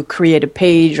use to create a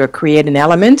page or create an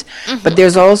element. But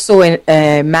there's also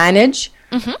a manage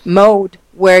mode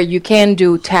where you can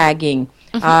do tagging.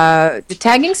 The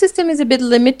tagging system is a bit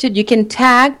limited. You can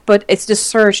tag, but it's the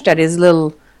search that is a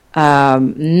little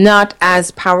not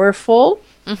as powerful.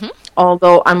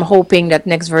 Although I'm hoping that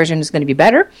next version is going to be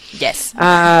better. Yes.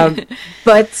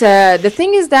 But the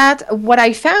thing is that what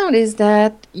I found is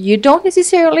that you don't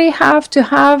necessarily have to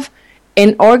have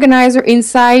an organizer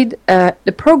inside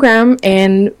the program.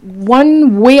 And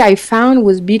one way I found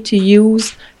was to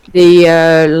use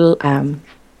the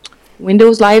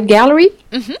Windows Live Gallery.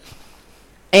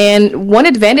 And one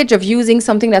advantage of using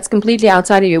something that's completely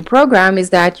outside of your program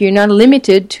is that you're not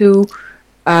limited to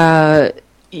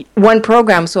one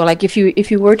program. So like if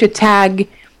you were to tag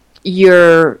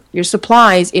your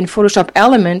supplies in Photoshop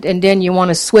Element, and then you want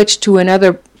to switch to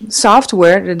another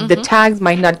software, the tags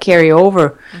might not carry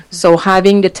over. So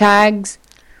having the tags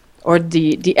or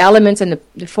the elements and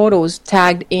the photos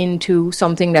tagged into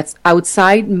something that's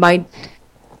outside might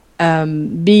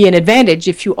be an advantage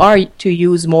if you are to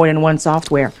use more than one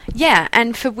software. Yeah,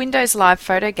 and for Windows Live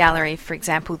Photo Gallery, for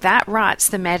example, that writes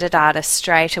the metadata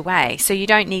straight away, so you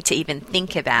don't need to even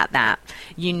think about that.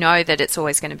 You know that it's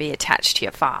always going to be attached to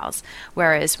your files.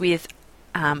 Whereas with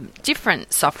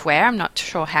different software, I'm not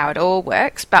sure how it all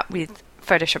works, but with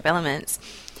Photoshop Elements,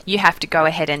 you have to go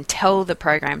ahead and tell the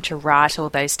program to write all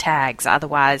those tags.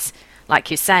 Otherwise, like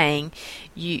you're saying,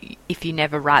 if you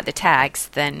never write the tags,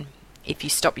 then if you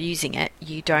stop using it,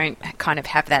 you don't kind of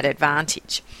have that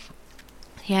advantage.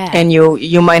 Yeah. And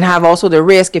you might have also the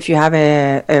risk if you have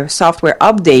a software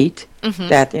update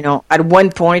that, at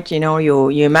one point, you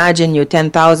imagine your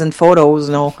 10,000 photos,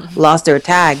 lost their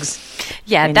tags.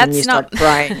 Yeah, and that's you not start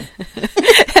crying.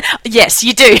 Yes,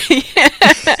 you do.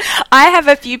 I have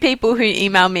a few people who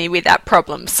email me with that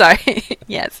problem. So,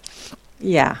 yes.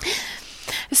 Yeah.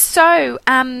 So,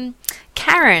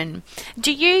 Karen,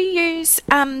 do you use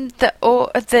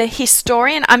the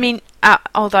Historian? I mean,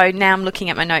 although now I'm looking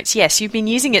at my notes, yes, you've been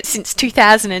using it since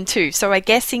 2002. So I'm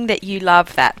guessing that you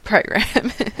love that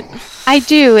program. I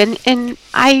do, and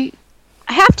I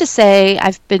have to say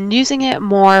I've been using it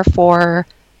more for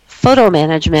photo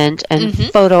management and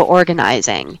photo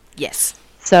organizing. Yes.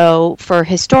 So for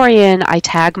Historian, I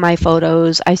tag my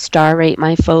photos, I star rate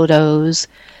my photos.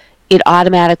 It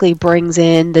automatically brings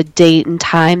in the date and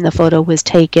time the photo was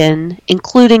taken,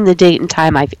 including the date and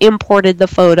time I've imported the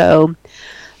photo.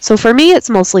 So for me, it's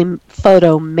mostly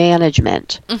photo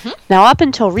management. Now, up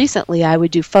until recently, I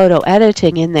would do photo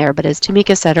editing in there, but as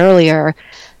Tamika said earlier,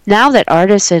 now that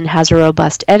Artisan has a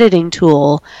robust editing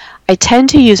tool, I tend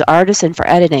to use Artisan for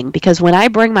editing because when I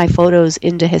bring my photos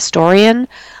into Historian,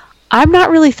 I'm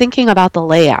not really thinking about the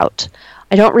layout.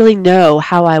 I don't really know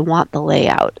how I want the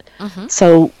layout.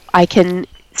 So I can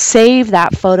save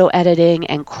that photo editing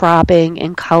and cropping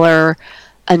and color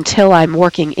until I'm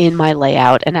working in my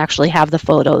layout and actually have the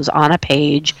photos on a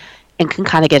page and can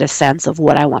kind of get a sense of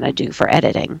what I want to do for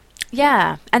editing.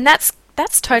 Yeah, and that's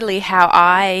totally how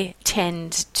I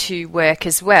tend to work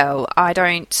as well. I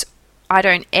don't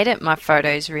edit my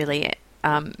photos really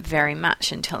very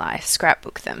much until I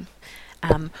scrapbook them,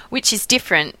 which is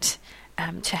different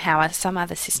to how some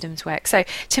other systems work. So,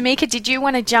 Tamika, did you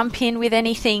want to jump in with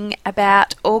anything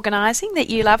about organising that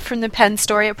you love from the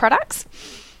Panstoria products?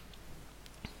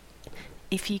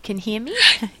 If you can hear me?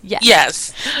 Yeah.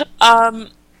 Yes.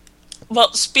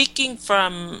 Well, speaking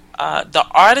from the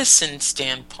Artisan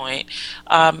standpoint,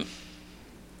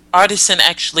 Artisan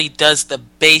actually does the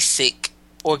basic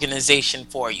organization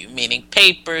for you, meaning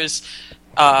papers,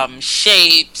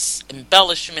 shapes,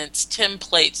 embellishments,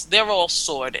 templates, they're all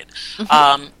sorted.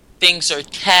 Things are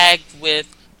tagged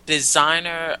with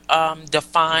designer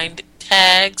defined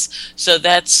tags. So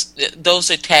those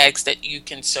are tags that you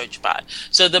can search by.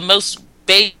 So the most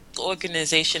basic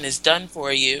organization is done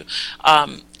for you.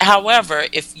 However,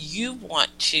 if you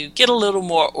want to get a little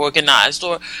more organized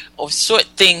or sort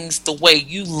things the way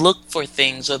you look for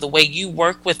things or the way you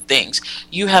work with things,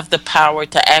 you have the power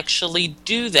to actually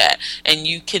do that. And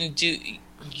you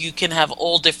can have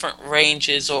all different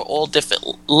ranges or all different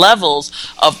levels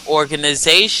of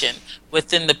organization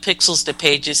within the Pixels to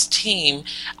Pages team.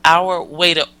 Our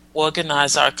way to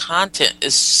organize our content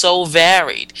is so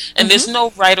varied, and there's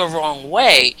no right or wrong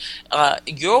way.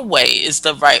 Your way is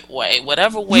the right way,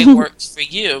 whatever way works for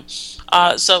you.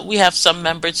 So we have some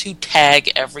members who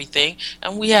tag everything,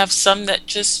 and we have some that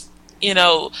just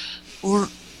put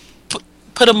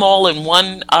them all in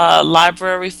one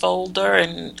library folder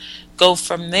and go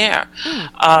from there.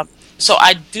 So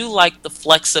I do like the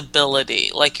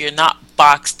flexibility, like you're not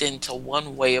boxed into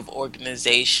one way of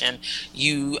organization.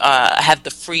 You have the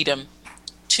freedom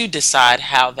to decide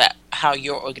how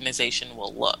your organization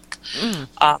will look.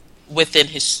 Within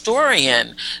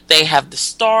Historian, they have the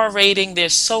star rating.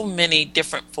 There's so many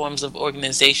different forms of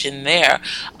organization there.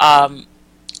 And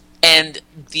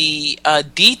the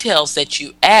details that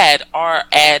you add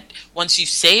once you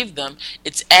save them,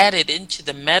 it's added into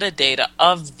the metadata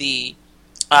of the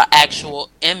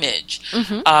actual image.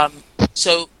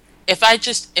 So if I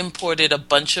just imported a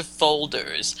bunch of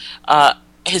folders,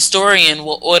 Historian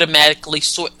will automatically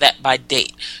sort that by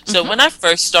date. So when I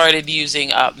first started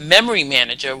using Memory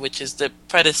Manager, which is the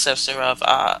predecessor of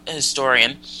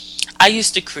Historian, I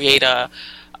used to create a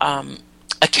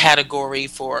category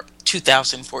for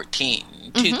 2014,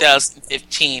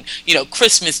 2015,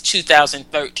 Christmas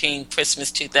 2013,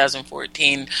 Christmas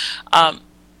 2014.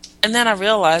 And then I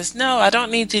realized, no, I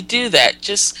don't need to do that.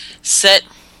 Just set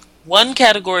one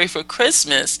category for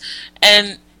Christmas,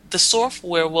 and the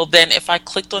software will then, if I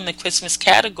clicked on the Christmas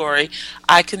category,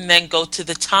 I can then go to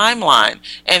the timeline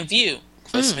and view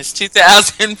Christmas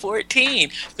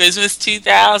 2014, Christmas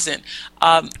 2000,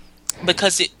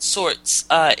 because it sorts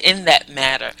in that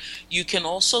matter. You can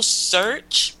also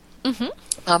search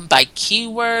by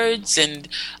keywords and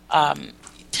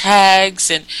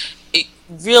tags, and it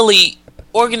really,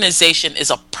 organization is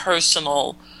a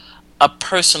personal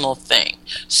thing.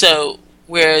 So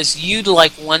whereas you'd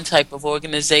like one type of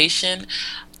organization,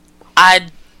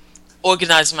 I'd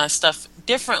organize my stuff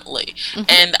differently.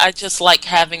 And I just like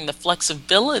having the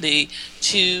flexibility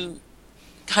to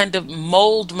kind of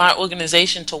mold my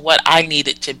organization to what I need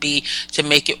it to be to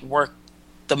make it work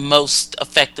the most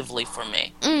effectively for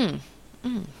me.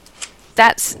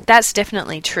 That's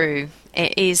definitely true.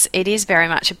 It is very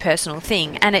much a personal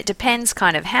thing, and it depends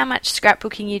kind of how much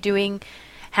scrapbooking you're doing,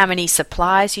 how many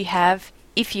supplies you have.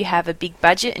 If you have a big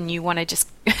budget and you want to just,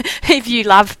 if you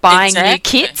love buying new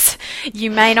kits, you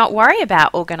may not worry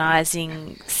about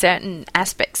organising certain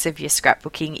aspects of your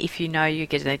scrapbooking if you know you're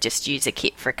going to just use a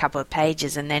kit for a couple of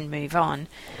pages and then move on.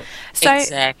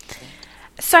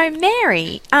 So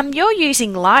Mary, you're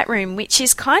using Lightroom, which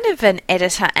is kind of an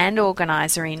editor and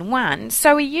organiser in one.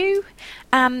 So are you,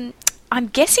 I'm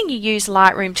guessing you use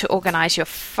Lightroom to organise your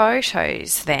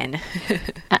photos then?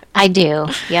 I do.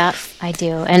 Yep, I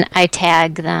do. And I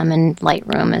tag them in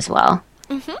Lightroom as well.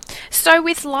 So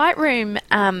with Lightroom,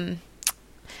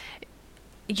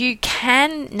 you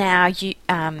can now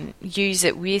use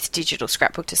it with digital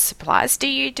scrapbook to supplies. Do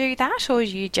you do that, or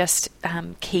you just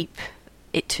keep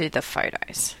it to the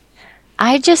photos?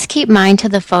 I just keep mine to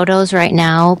the photos right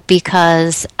now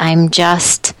because I'm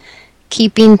just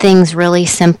keeping things really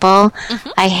simple.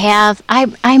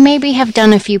 I maybe have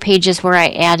done a few pages where I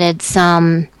added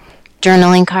some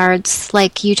journaling cards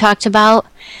like you talked about,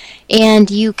 and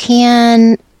you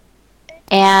can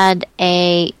add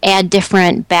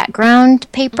different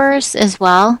background papers as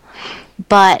well.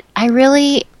 But I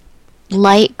really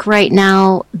like right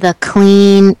now a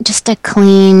clean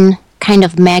kind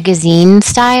of magazine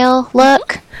style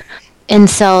look. And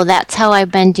so that's how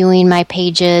I've been doing my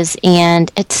pages,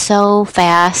 and it's so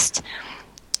fast.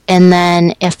 And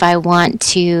then if I want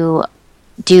to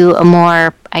do a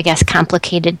more, I guess,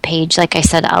 complicated page, like I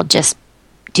said, I'll just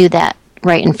do that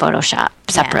right in Photoshop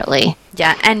separately.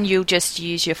 Yeah, and you'll just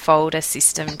use your folder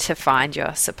system to find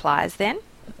your supplies then?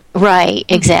 Right,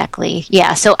 exactly.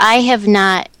 Yeah, so I have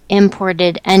not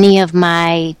imported any of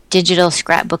my digital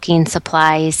scrapbooking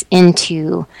supplies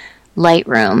into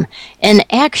Lightroom. And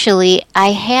actually,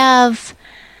 I have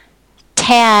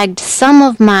tagged some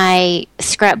of my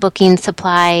scrapbooking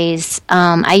supplies.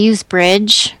 I use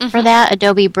Bridge for that,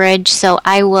 Adobe Bridge. So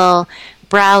I will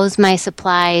browse my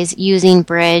supplies using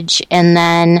Bridge, and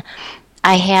then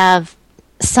I have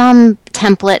some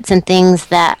templates and things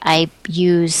that I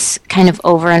use kind of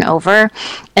over and over.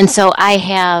 And so I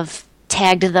have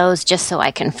tagged those just so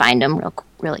I can find them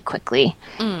really quickly.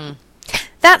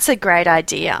 That's a great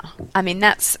idea. I mean,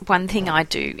 that's one thing I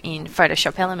do in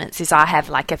Photoshop Elements is I have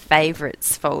like a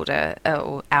favorites folder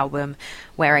or album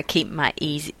where I keep my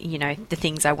the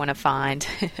things I want to find.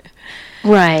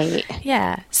 Right.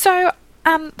 Yeah. So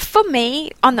for me,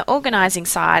 on the organising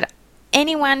side,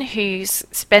 anyone who's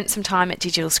spent some time at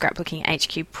Digital Scrapbooking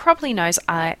HQ probably knows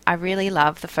I really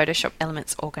love the Photoshop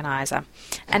Elements Organizer.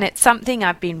 And it's something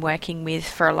I've been working with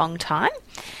for a long time.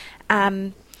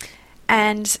 And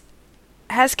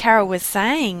as Carol was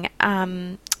saying,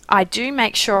 I do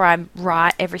make sure I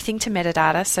write everything to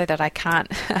metadata so that I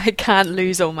can't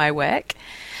lose all my work.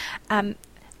 And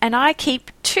I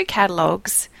keep 2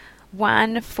 catalogues,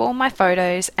 one for my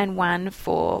photos and one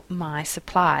for my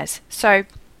supplies. So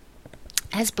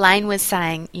as Blaine was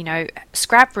saying,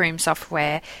 Scraproom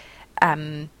software,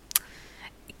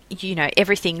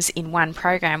 everything's in one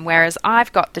program, whereas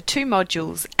I've got the 2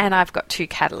 modules and I've got 2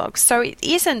 catalogues. So it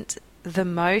isn't the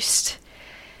most...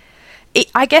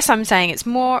 I guess I'm saying it's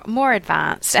more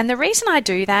advanced. And the reason I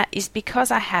do that is because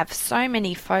I have so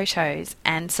many photos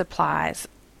and supplies.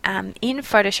 In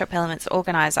Photoshop Elements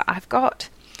Organizer, I've got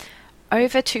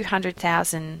over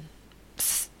 200,000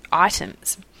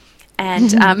 items.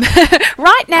 And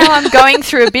right now I'm going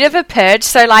through a bit of a purge.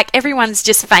 So like everyone's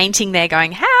just fainting there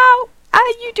going, how are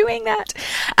you doing that?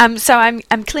 So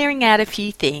I'm clearing out a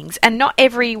few things, and not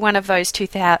every one of those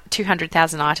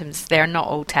 200,000 items, they're not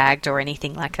all tagged or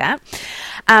anything like that.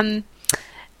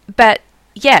 But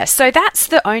yeah, so that's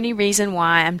the only reason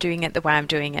why I'm doing it the way I'm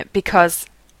doing it, because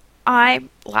I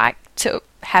like to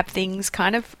have things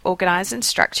kind of organized and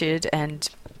structured, and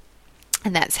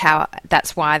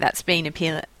that's why that's been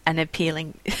an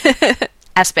appealing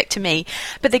aspect to me.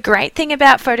 But the great thing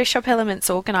about Photoshop Elements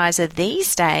Organizer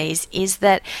these days is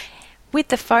that with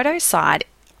the photo side,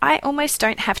 I almost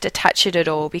don't have to touch it at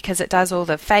all, because it does all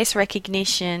the face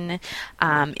recognition,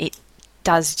 it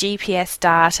does GPS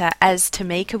data, as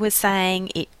Tamika was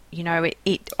saying, it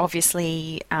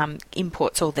obviously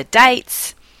imports all the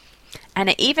dates, and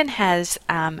it even has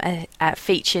a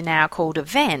feature now called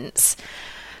events.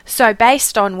 So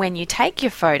based on when you take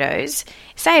your photos,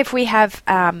 say if we have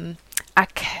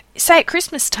say at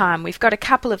Christmas time, we've got a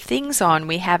couple of things on.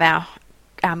 We have our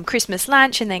Christmas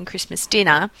lunch and then Christmas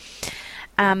dinner.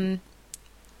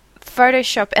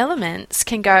 Photoshop Elements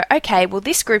can go, okay, well,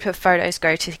 this group of photos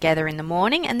go together in the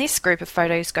morning and this group of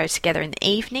photos go together in the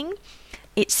evening.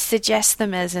 It suggests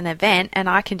them as an event, and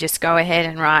I can just go ahead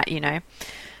and write,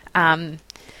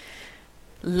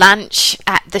 lunch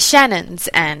at the Shannons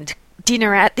and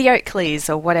dinner at the Oakleys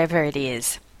or whatever it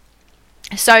is.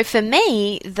 So for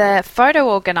me, the photo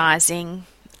organising,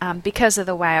 because of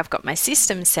the way I've got my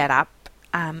system set up,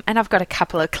 and I've got a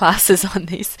couple of classes on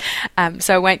this,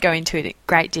 so I won't go into it in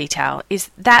great detail, is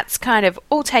that's kind of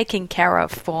all taken care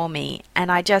of for me,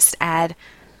 and I just add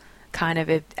kind of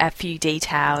a few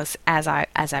details as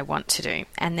I want to do.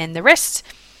 And then the rest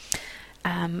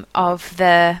of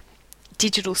the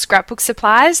digital scrapbook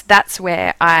supplies, that's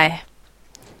where I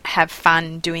have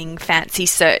fun doing fancy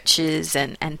searches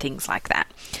and things like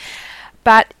that.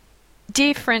 But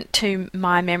different to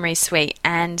My Memory Suite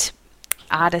and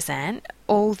Artisan,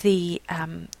 all the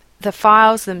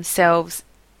files themselves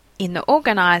in the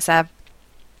organizer,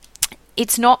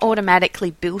 it's not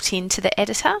automatically built into the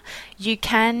editor. You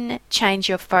can change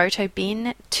your photo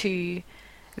bin to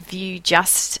view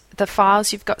just the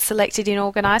files you've got selected in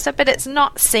organizer, but it's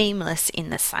not seamless in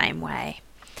the same way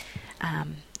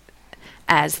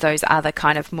as those other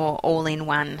kind of more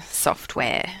all-in-one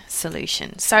software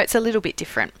solutions. So it's a little bit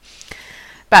different.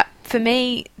 But for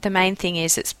me, the main thing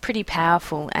is it's pretty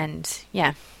powerful, and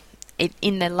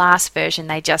in the last version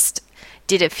they just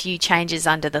did a few changes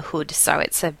under the hood, so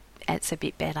it's a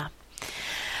bit better.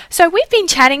 So we've been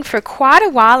chatting for quite a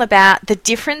while about the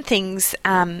different things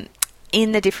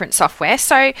in the different software.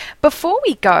 So before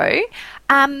we go,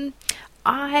 I'm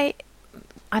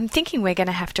thinking we're going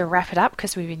to have to wrap it up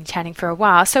because we've been chatting for a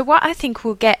while. So what I think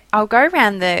I'll go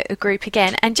around the group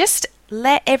again and just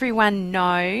let everyone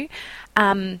know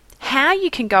how you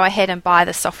can go ahead and buy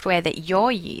the software that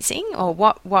you're using, or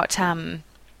what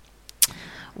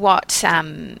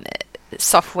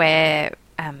software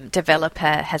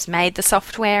developer has made the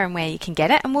software and where you can get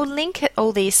it. And we'll link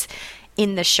all this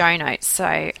in the show notes.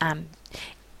 So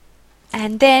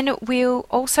and then we'll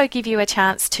also give you a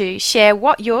chance to share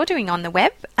what you're doing on the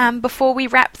web before we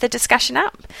wrap the discussion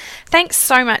up. Thanks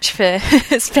so much for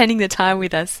spending the time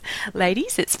with us,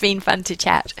 ladies. It's been fun to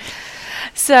chat.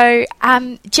 So,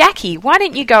 Jackie, why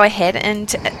don't you go ahead and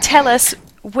tell us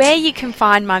where you can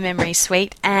find My Memory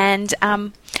Suite and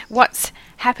what's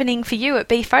happening for you at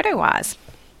BePhotoWise.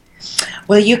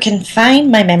 Well, you can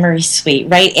find My Memory Suite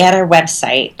right at our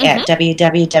website at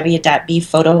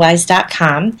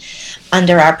www.bephotowise.com.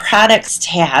 Under our products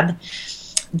tab,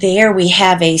 there we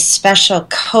have a special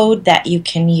code that you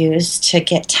can use to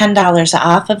get $10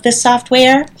 off of the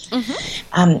software.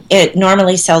 It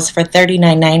normally sells for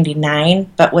 $39.99,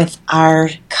 but with our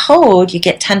code, you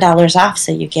get $10 off,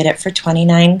 so you get it for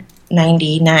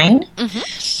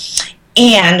 $29.99.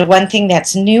 And one thing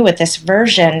that's new with this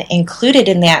version, included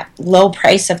in that low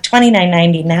price of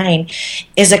 $29.99,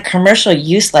 is a commercial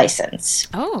use license.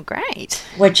 Oh, great.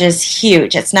 Which is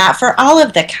huge. It's not for all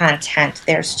of the content.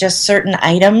 There's just certain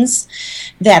items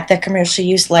that the commercial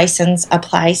use license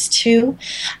applies to.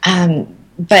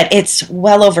 But it's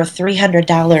well over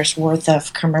 $300 worth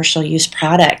of commercial use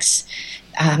products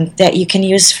that you can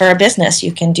use for a business.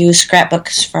 You can do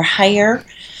scrapbooks for hire.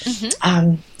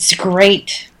 It's a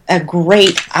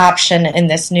great option in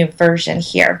this new version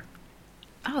here.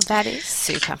 Oh, that is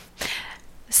super.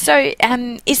 So,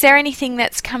 is there anything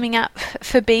that's coming up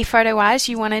for BePhotoWise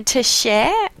you wanted to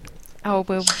share?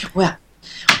 Well,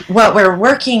 what we're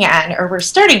working on, or we're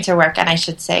starting to work on, I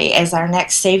should say, is our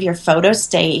next Save Your Photos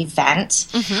Day event.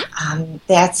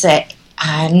 That's a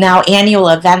now annual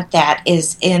event that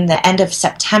is in the end of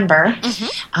September.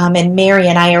 And Mary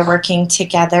and I are working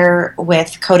together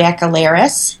with Kodak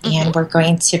Alaris, and we're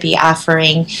going to be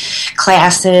offering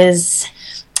classes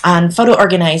on photo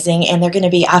organizing, and they're going to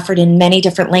be offered in many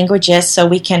different languages, so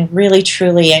we can really,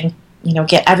 truly, and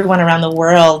get everyone around the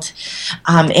world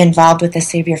involved with the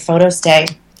Save Your Photos Day.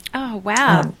 Oh,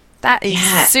 wow. That is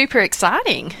super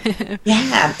exciting.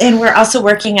 And we're also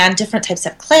working on different types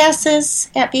of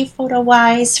classes at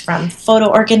BePhotoWise, from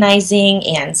photo organizing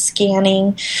and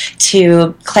scanning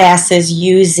to classes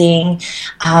using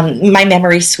My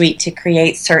Memory Suite to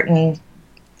create certain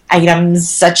items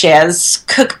such as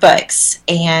cookbooks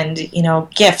and,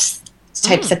 gifts,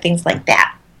 types of things like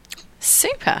that.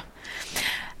 Super.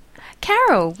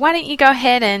 Carol, why don't you go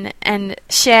ahead and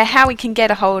share how we can get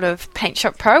a hold of Paint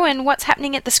Shop Pro and what's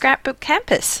happening at the Scrapbook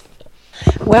Campus?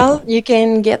 Well, you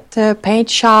can get Paint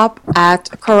Shop at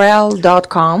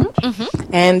Corel.com,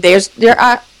 and there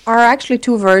are actually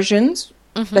two versions.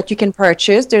 that you can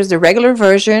purchase. There's the regular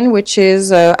version, which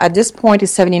is at this point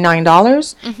is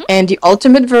 $79, and the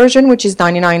ultimate version, which is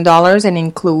 $99 and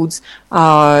includes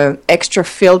extra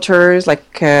filters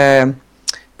like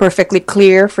Perfectly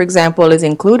Clear, for example, is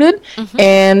included.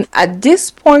 And at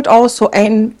this point also,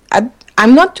 and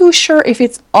I'm not too sure if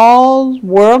it's all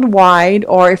worldwide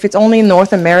or if it's only in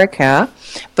North America,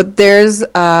 but there's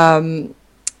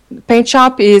Paint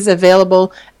Shop is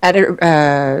available at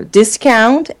a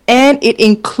discount, and it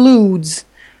includes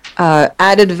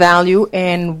added value,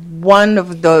 and one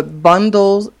of the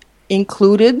bundles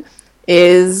included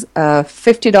is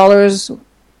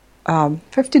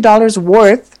 $50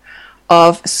 worth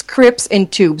of scripts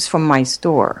and tubes from my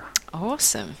store.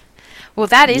 Awesome. Well,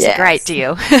 that is a great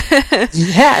deal.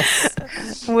 Yes.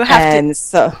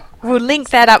 We'll link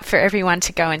that up for everyone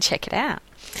to go and check it out.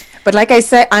 But like I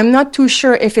said, I'm not too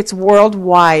sure if it's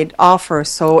worldwide offer.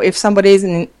 So if somebody's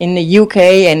in the UK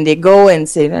and they go and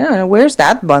say, where's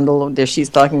that bundle that she's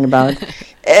talking about?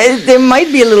 There might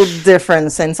be a little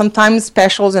difference. And sometimes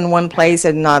specials in one place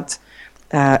and not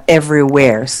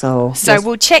everywhere. So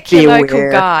we'll check your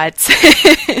local guides.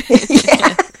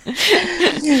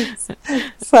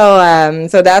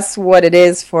 So that's what it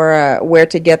is for where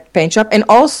to get Paint Shop. And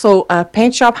also,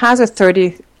 Paint Shop has a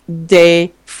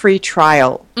 30-day free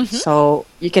trial. So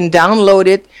you can download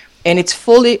it, and it's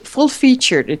full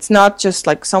featured. It's not just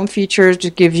like some features to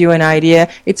give you an idea.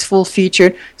 It's full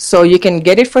featured. So you can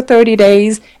get it for 30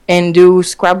 days and do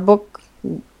scrapbook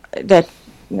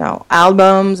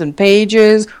albums and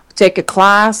pages, take a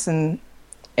class and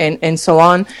so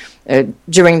on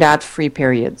during that free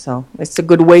period. So it's a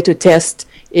good way to test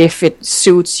if it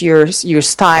suits your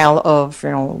style of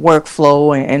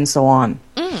workflow and so on.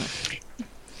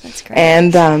 That's great.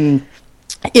 And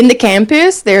in the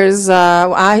campus, there's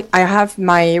I have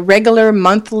my regular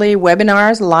monthly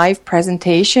webinars. Live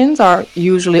presentations are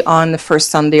usually on the first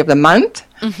Sunday of the month,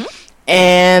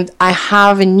 and I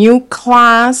have a new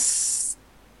class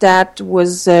that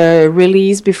was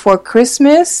released before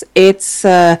Christmas. It's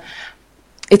a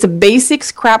basic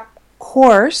scrap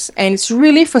course, and it's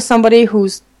really for somebody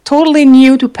who's totally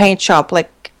new to Paint Shop.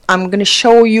 Like, I'm going to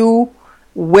show you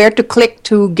where to click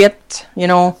to get,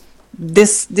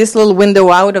 this little window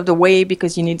out of the way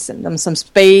because you need some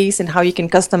space, and how you can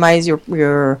customize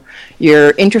your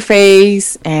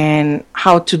interface, and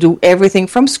how to do everything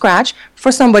from scratch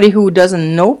for somebody who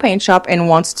doesn't know Paint Shop and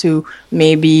wants to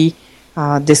maybe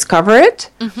discover it.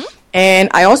 And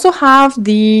I also have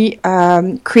the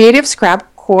Creative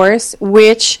Scrap course,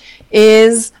 which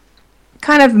is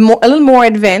kind of a little more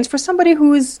advanced for somebody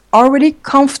who is already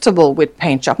comfortable with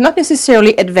Paint Shop. Not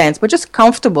necessarily advanced, but just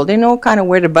comfortable. They know kind of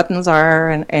where the buttons are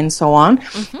and so on.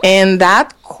 And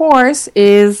that course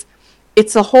it's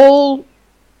a whole,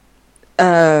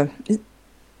 the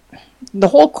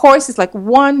whole course is like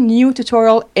one new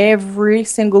tutorial every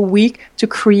single week to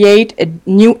create a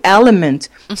new element.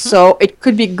 So it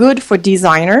could be good for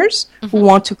designers who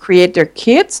want to create their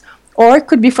kits, or it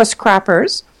could be for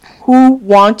scrappers who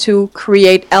want to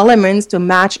create elements to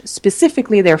match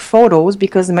specifically their photos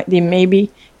because they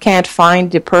maybe can't find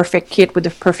the perfect kit with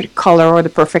the perfect color or the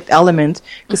perfect element.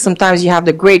 Because sometimes you have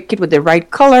the great kit with the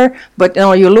right color, but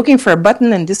you're looking for a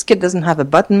button and this kit doesn't have a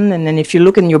button. And then if you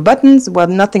look in your buttons, well,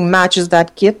 nothing matches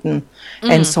that kit and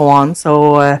so on.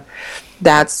 So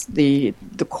that's the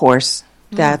course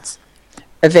that's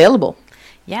available.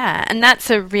 Yeah, and that's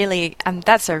a really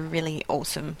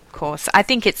awesome course. I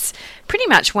think it's pretty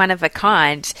much one of a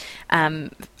kind.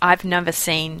 I've never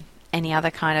seen any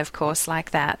other kind of course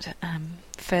like that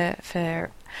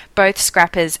for both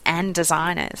scrappers and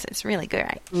designers. It's really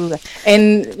great.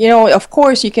 And of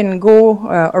course, you can go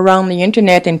around the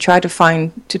internet and try to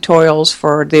find tutorials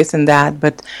for this and that.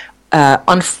 But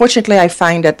unfortunately, I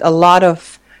find that a lot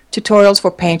of tutorials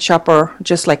for Paint Shop are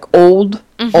just like old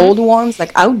ones,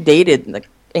 like outdated, like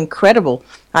incredible.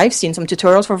 I've seen some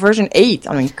tutorials for version 8.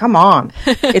 I mean, come on.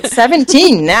 It's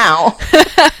 17 now.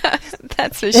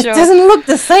 That's for sure. It doesn't look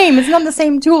the same. It's not the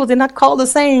same tools. They're not called the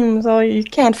same, so you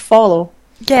can't follow.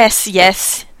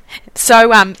 Yes.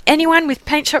 So anyone with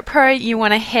Paint Shop Pro, you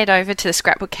want to head over to the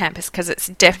Scrapbook Campus because it's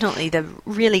definitely the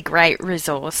really great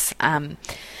resource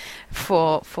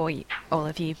for all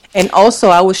of you. And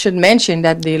also, I should mention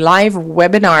that the live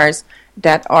webinars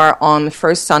that are on the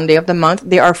first Sunday of the month,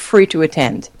 they are free to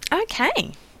attend.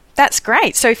 Okay, that's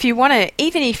great. So if you want to,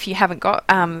 even if you haven't got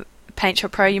Paint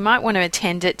Shop Pro, you might want to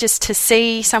attend it just to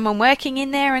see someone working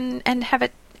in there and have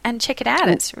it and check it out.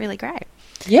 It's really great.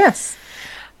 Yes.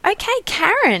 Okay,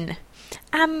 Karen,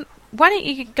 why don't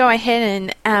you go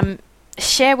ahead and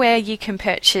share where you can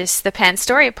purchase the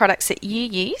Panstoria products that you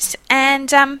use, and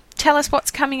tell us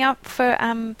what's coming up for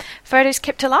Photos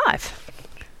Kept Alive?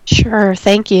 Sure,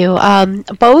 thank you.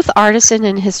 Both Artisan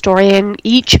and Historian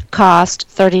each cost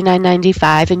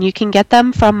 $39.95, and you can get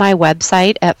them from my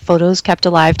website at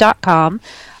photoskept.alive.com.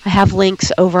 I have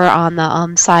links over on the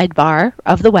sidebar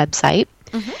of the website.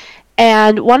 Mm-hmm.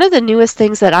 And one of the newest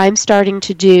things that I'm starting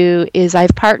to do is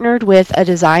I've partnered with a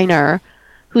designer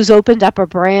who's opened up a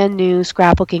brand new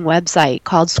scrapbooking website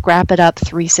called Scrap It Up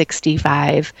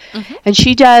 365. Mm-hmm. And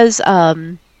she does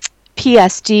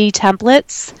PSD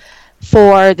templates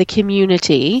for the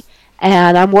community,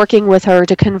 and I'm working with her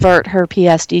to convert her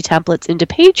PSD templates into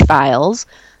page files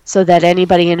so that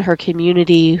anybody in her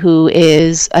community who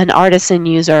is an Artisan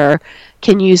user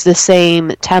can use the same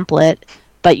template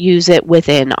but use it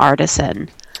within Artisan.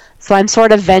 So I'm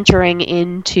sort of venturing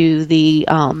into the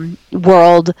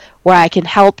world where I can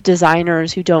help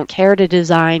designers who don't care to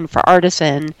design for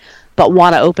Artisan but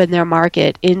want to open their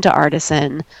market into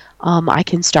Artisan. I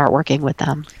can start working with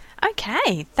them.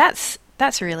 Okay, that's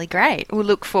really great. We'll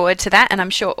look forward to that, and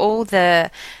I'm sure all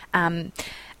the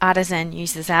Artisan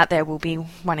users out there will be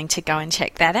wanting to go and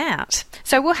check that out.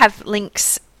 So we'll have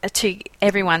links to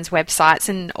everyone's websites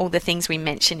and all the things we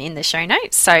mention in the show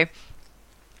notes. So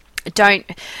don't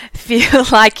feel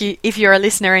like if you're a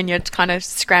listener and you're kind of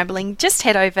scrambling, just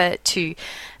head over to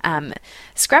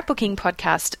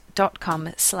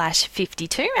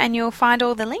scrapbookingpodcast.com/52 and you'll find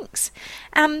all the links.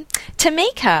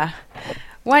 Tamika,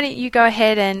 why don't you go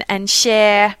ahead and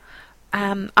share?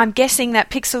 I'm guessing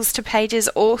that Pixels to Pages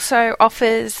also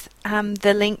offers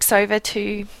the links over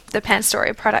to the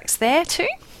Panstoria products there too?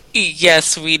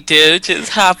 Yes, we do.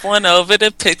 Just hop on over to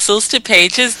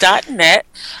pixelstopages.net.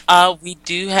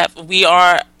 We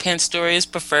are Panstoria's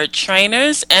preferred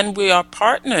trainers, and we are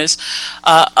partners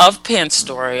of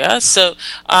Panstoria. So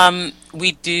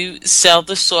we do sell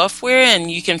the software,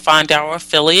 and you can find our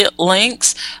affiliate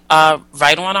links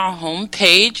right on our home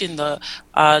page. In the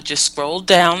just scroll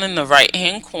down in the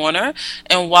right-hand corner,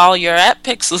 and while you're at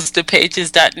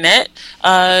pixelstopages.net,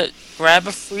 grab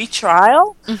a free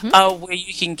trial where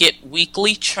you can get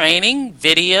weekly training,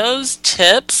 videos,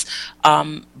 tips,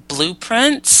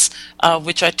 blueprints,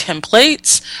 which are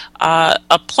templates,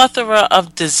 a plethora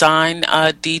of design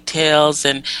details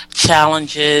and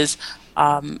challenges.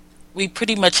 We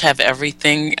pretty much have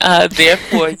everything there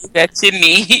for you that you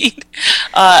need.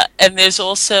 And there's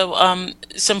also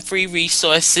some free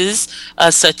resources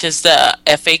such as the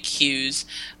FAQs.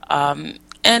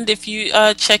 And if you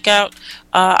check out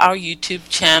our YouTube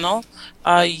channel,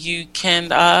 you can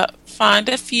find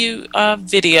a few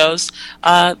videos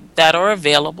that are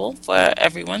available for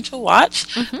everyone to watch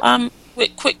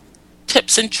with quick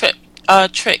tips and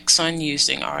tricks on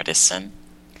using Artisan.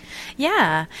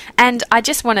 Yeah, and I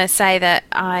just want to say that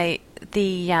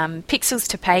the Pixels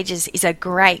to Pages is a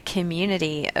great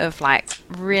community of like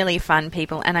really fun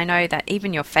people, and I know that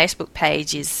even your Facebook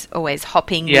page is always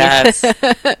hopping with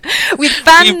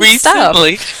fun stuff.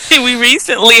 We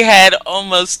recently had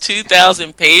almost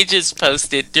 2,000 pages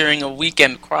posted during a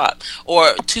weekend crop,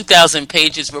 or 2,000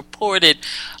 pages reported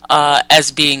as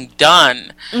being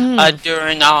done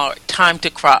during our time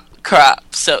to crop.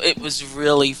 So it was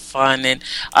really fun, and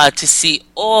to see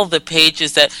all the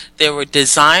pages that there were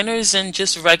designers and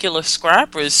just regular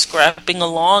scrappers scrapping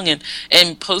along and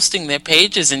posting their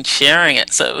pages and sharing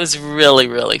it. So it was really,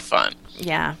 really fun.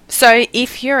 Yeah. So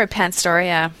if you're a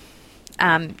Panstoria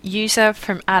user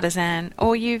from Artisan,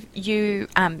 or you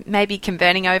may be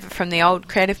converting over from the old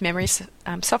Creative Memories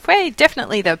software,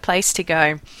 definitely the place to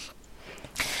go.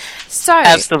 So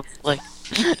absolutely.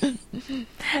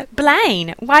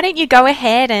 Blaine, why don't you go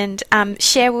ahead and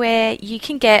share where you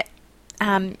can get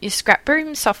your Scrap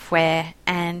Broom software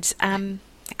and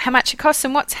how much it costs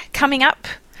and what's coming up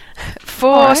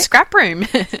for Scrap Broom.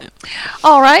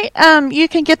 All right. You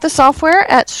can get the software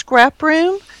at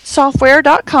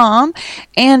scraproomsoftware.com,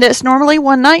 and it's normally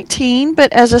 $119,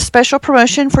 but as a special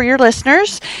promotion for your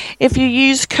listeners, if you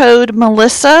use code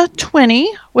Melissa20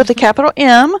 with a capital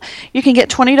M, you can get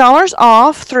 $20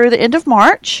 off through the end of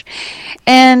March.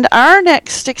 And our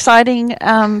next exciting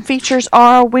features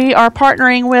are we are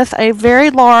partnering with a very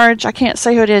large, I can't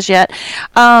say who it is yet,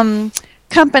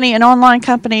 company, an online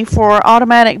company for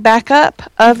automatic backup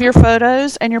of your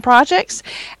photos and your projects,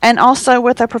 and also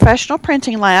with a professional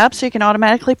printing lab, so you can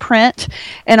automatically print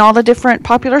in all the different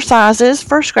popular sizes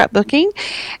for scrapbooking.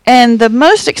 And the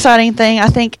most exciting thing, I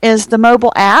think, is the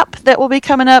mobile app that will be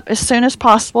coming up as soon as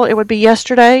possible. It would be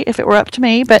yesterday if it were up to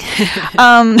me, but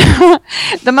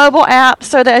the mobile app,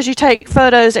 so that as you take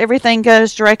photos, everything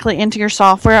goes directly into your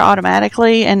software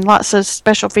automatically, and lots of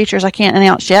special features I can't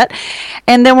announce yet.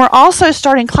 And then we're also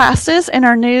starting classes in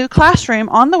our new classroom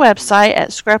on the website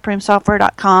at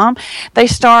scraproomsoftware.com. They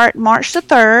start March the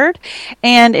 3rd,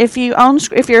 and if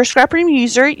you're a Scrap Room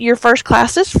user, your first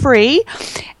class is free,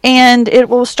 and it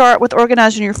will start with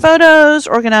organizing your photos,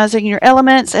 organizing your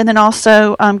elements, and then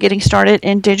also getting started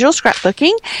in digital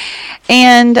scrapbooking.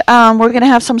 And we're going to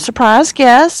have some surprise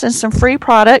guests and some free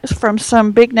products from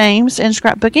some big names in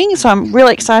scrapbooking, so I'm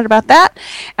really excited about that.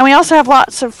 And we also have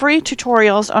lots of free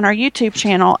tutorials on our YouTube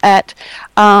channel at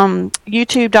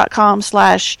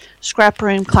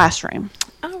youtube.com/scraproomclassroom.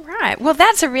 All right. Well,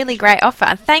 that's a really great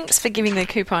offer. Thanks for giving the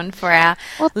coupon for our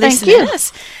thank you.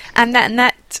 listeners. And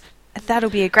that'll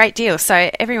be a great deal. So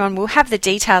everyone will have the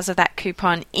details of that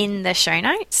coupon in the show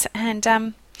notes,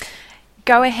 and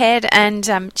go ahead and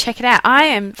check it out. I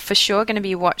am for sure going to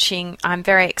be watching. I'm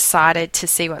very excited to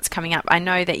see what's coming up. I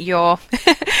know that you're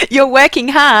working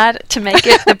hard to make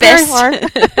it the best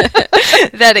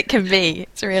that it can be.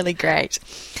 It's really great.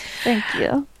 Thank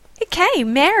you. Okay,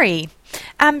 Mary,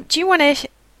 do you want to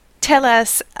tell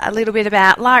us a little bit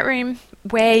about Lightroom,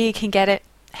 where you can get it,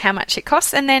 how much it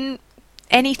costs, and then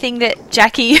anything that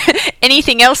Jackie,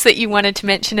 anything else that you wanted to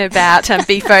mention about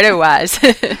BePhoto-wise?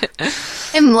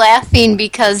 I'm laughing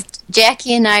because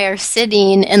Jackie and I are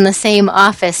sitting in the same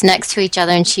office next to each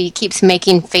other, and she keeps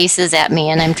making faces at me,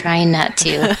 and I'm trying not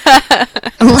to.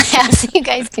 I'm laughing so you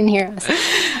guys can hear us.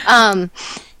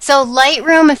 So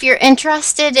Lightroom, if you're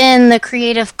interested in the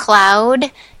Creative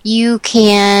Cloud, you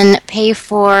can pay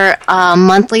for a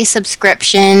monthly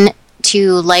subscription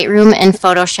to Lightroom and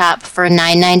Photoshop for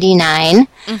 $9.99,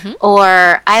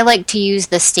 or I like to use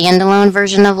the standalone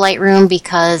version of Lightroom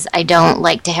because I don't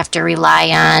like to have to rely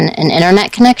on an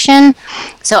internet connection.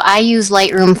 So I use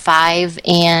Lightroom 5,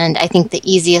 and I think the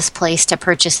easiest place to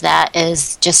purchase that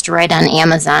is just right on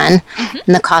Amazon,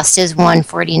 and the cost is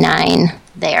 $149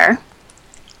 there.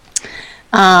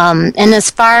 And as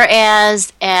far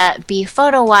as at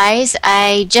BePhoto-wise,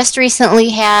 I just recently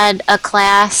had a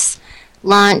class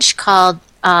launch called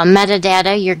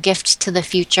Metadata, Your Gift to the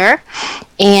Future,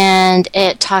 and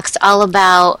it talks all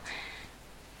about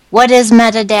what is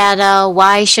metadata,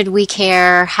 why should we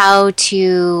care, how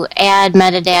to add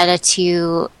metadata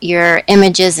to your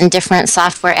images in different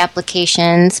software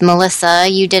applications. Melissa,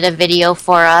 you did a video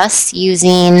for us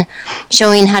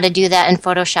showing how to do that in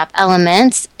Photoshop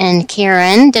Elements, and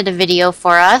Karen did a video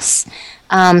for us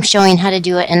showing how to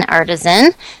do it in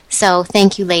Artisan. So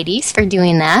thank you, ladies, for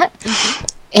doing that.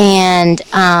 And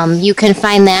you can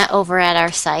find that over at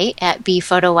our site at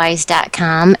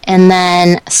bephotowise.com. And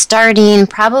then starting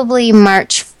probably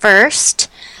March 1st,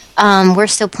 we're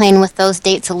still playing with those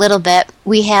dates a little bit.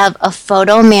 We have a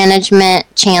photo management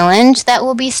challenge that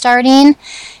will be starting.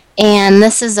 And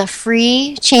this is a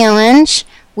free challenge.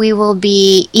 We will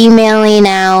be emailing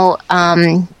out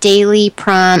daily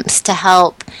prompts to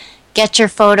help get your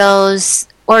photos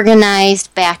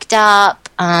organized, backed up.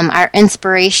 Our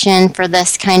inspiration for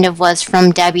this kind of was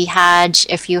from Debbie Hodge,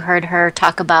 if you heard her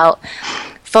talk about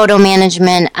photo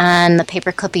management on the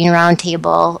Paper Clipping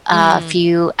Roundtable a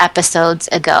few episodes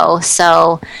ago.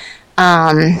 So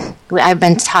I've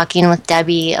been talking with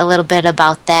Debbie a little bit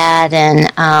about that,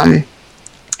 and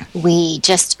we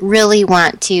just really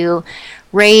want to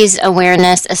raise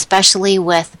awareness, especially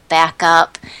with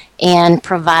backup, and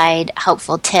provide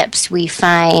helpful tips. We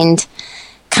find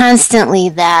constantly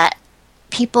that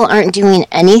people aren't doing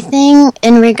anything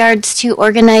in regards to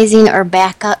organizing or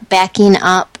backing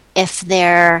up if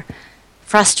they're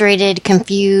frustrated,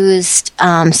 confused,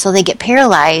 so they get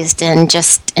paralyzed and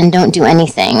don't do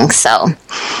anything. So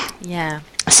yeah.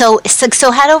 So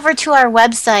head over to our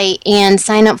website and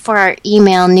sign up for our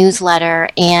email newsletter,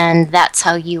 and that's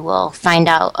how you will find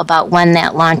out about when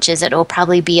that launches. It will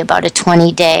probably be about a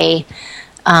 20-day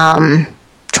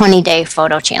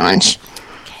photo challenge.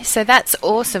 Okay, so that's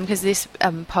awesome, because this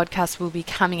podcast will be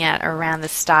coming out around the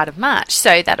start of March,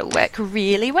 so that'll work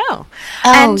really well.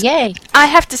 Oh, and yay. I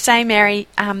have to say, Mary,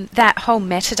 that whole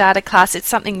metadata class, it's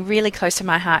something really close to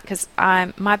my heart, because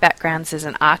my background's as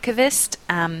an archivist,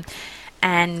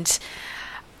 and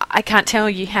I can't tell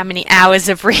you how many hours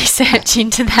of research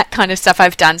into that kind of stuff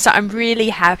I've done. So I'm really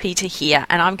happy to hear,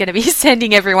 and I'm going to be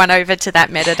sending everyone over to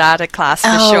that metadata class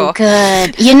for sure. Oh,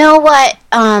 good. You know what?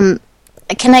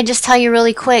 Can I just tell you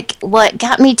really quick? What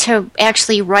got me to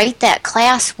actually write that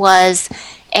class was,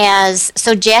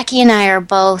 so Jackie and I are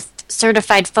both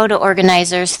certified photo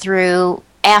organizers through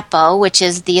APO, which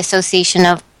is the Association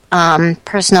of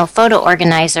Personal Photo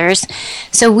Organizers.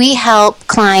 So we help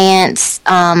clients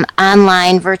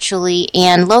online, virtually,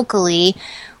 and locally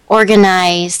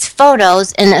organize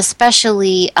photos, and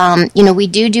especially, we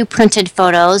do printed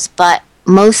photos, but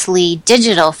mostly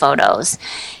digital photos.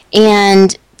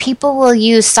 And people will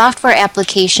use software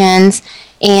applications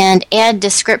and add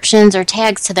descriptions or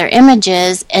tags to their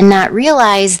images and not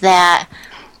realize that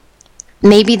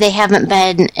maybe they haven't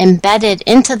been embedded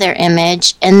into their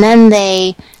image, and then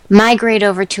they migrate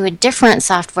over to a different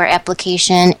software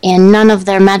application and none of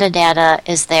their metadata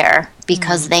is there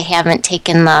because they haven't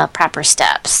taken the proper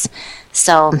steps.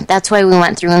 So that's why we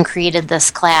went through and created this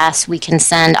class. We can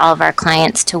send all of our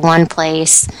clients to one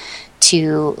place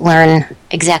to learn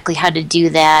exactly how to do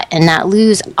that and not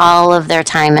lose all of their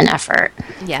time and effort.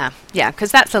 Yeah,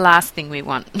 because that's the last thing we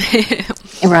want.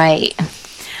 Right.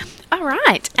 All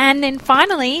right. And then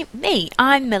finally,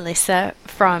 I'm Melissa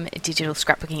from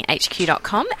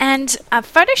digitalscrapbookinghq.com, and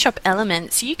Photoshop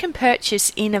Elements you can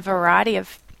purchase in a variety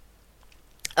of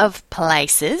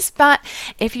places, but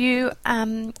if you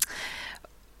can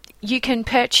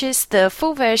purchase the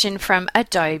full version from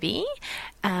Adobe.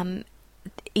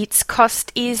 Its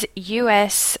cost is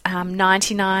US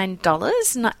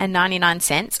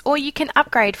 $99.99, or you can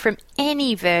upgrade from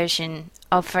any version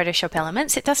of Photoshop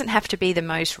Elements. It doesn't have to be the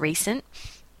most recent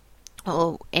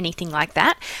or anything like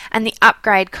that. And the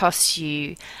upgrade costs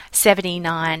you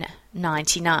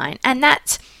 $79.99. And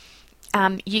that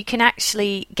you can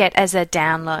actually get as a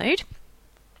download.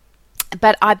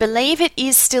 But I believe it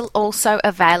is still also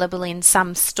available in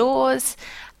some stores,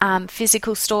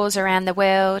 physical stores around the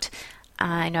world.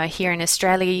 I know here in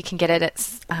Australia you can get it at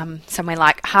somewhere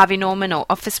like Harvey Norman or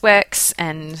Officeworks,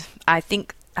 and I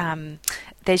think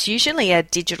there's usually a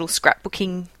digital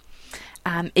scrapbooking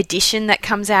edition that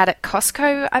comes out at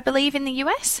Costco, I believe, in the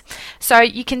US. So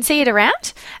you can see it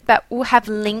around, but we'll have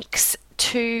links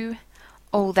to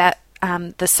all that,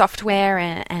 the software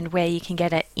and where you can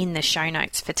get it in the show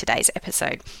notes for today's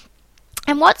episode.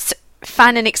 And what's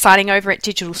fun and exciting over at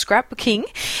Digital Scrapbooking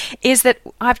is that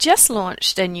I've just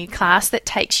launched a new class that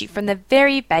takes you from the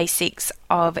very basics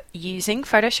of using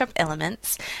Photoshop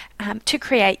Elements to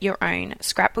create your own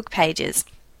scrapbook pages.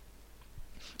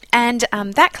 And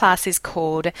that class is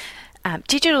called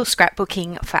Digital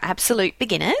Scrapbooking for Absolute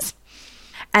Beginners.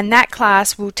 And that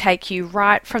class will take you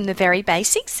right from the very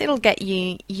basics. It'll get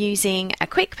you using a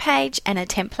quick page and a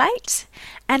template.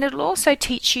 And it'll also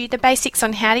teach you the basics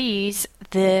on how to use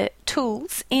the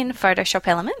tools in Photoshop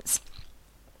Elements.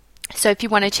 So if you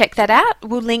want to check that out,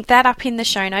 we'll link that up in the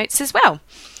show notes as well.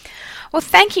 Well,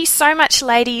 thank you so much,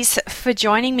 ladies, for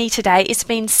joining me today. It's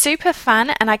been super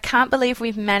fun, and I can't believe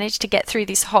we've managed to get through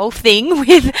this whole thing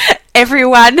with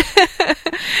everyone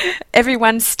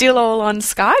still all on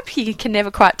Skype. You can never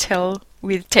quite tell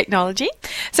with technology.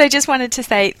 So I just wanted to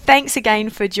say thanks again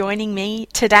for joining me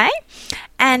today,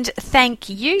 and thank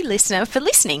you, listener, for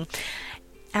listening.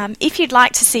 If you'd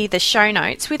like to see the show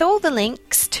notes with all the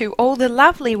links to all the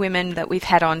lovely women that we've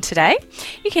had on today,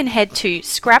 you can head to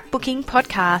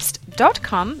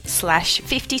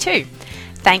scrapbookingpodcast.com/52.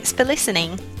 Thanks for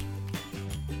listening.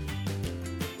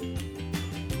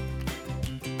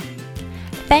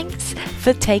 Thanks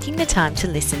for taking the time to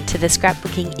listen to the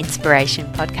Scrapbooking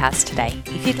Inspiration Podcast today.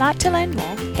 If you'd like to learn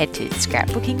more, head to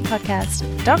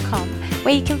scrapbookingpodcast.com,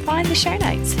 where you can find the show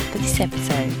notes for this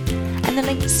episode and the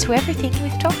links to everything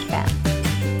we've talked about.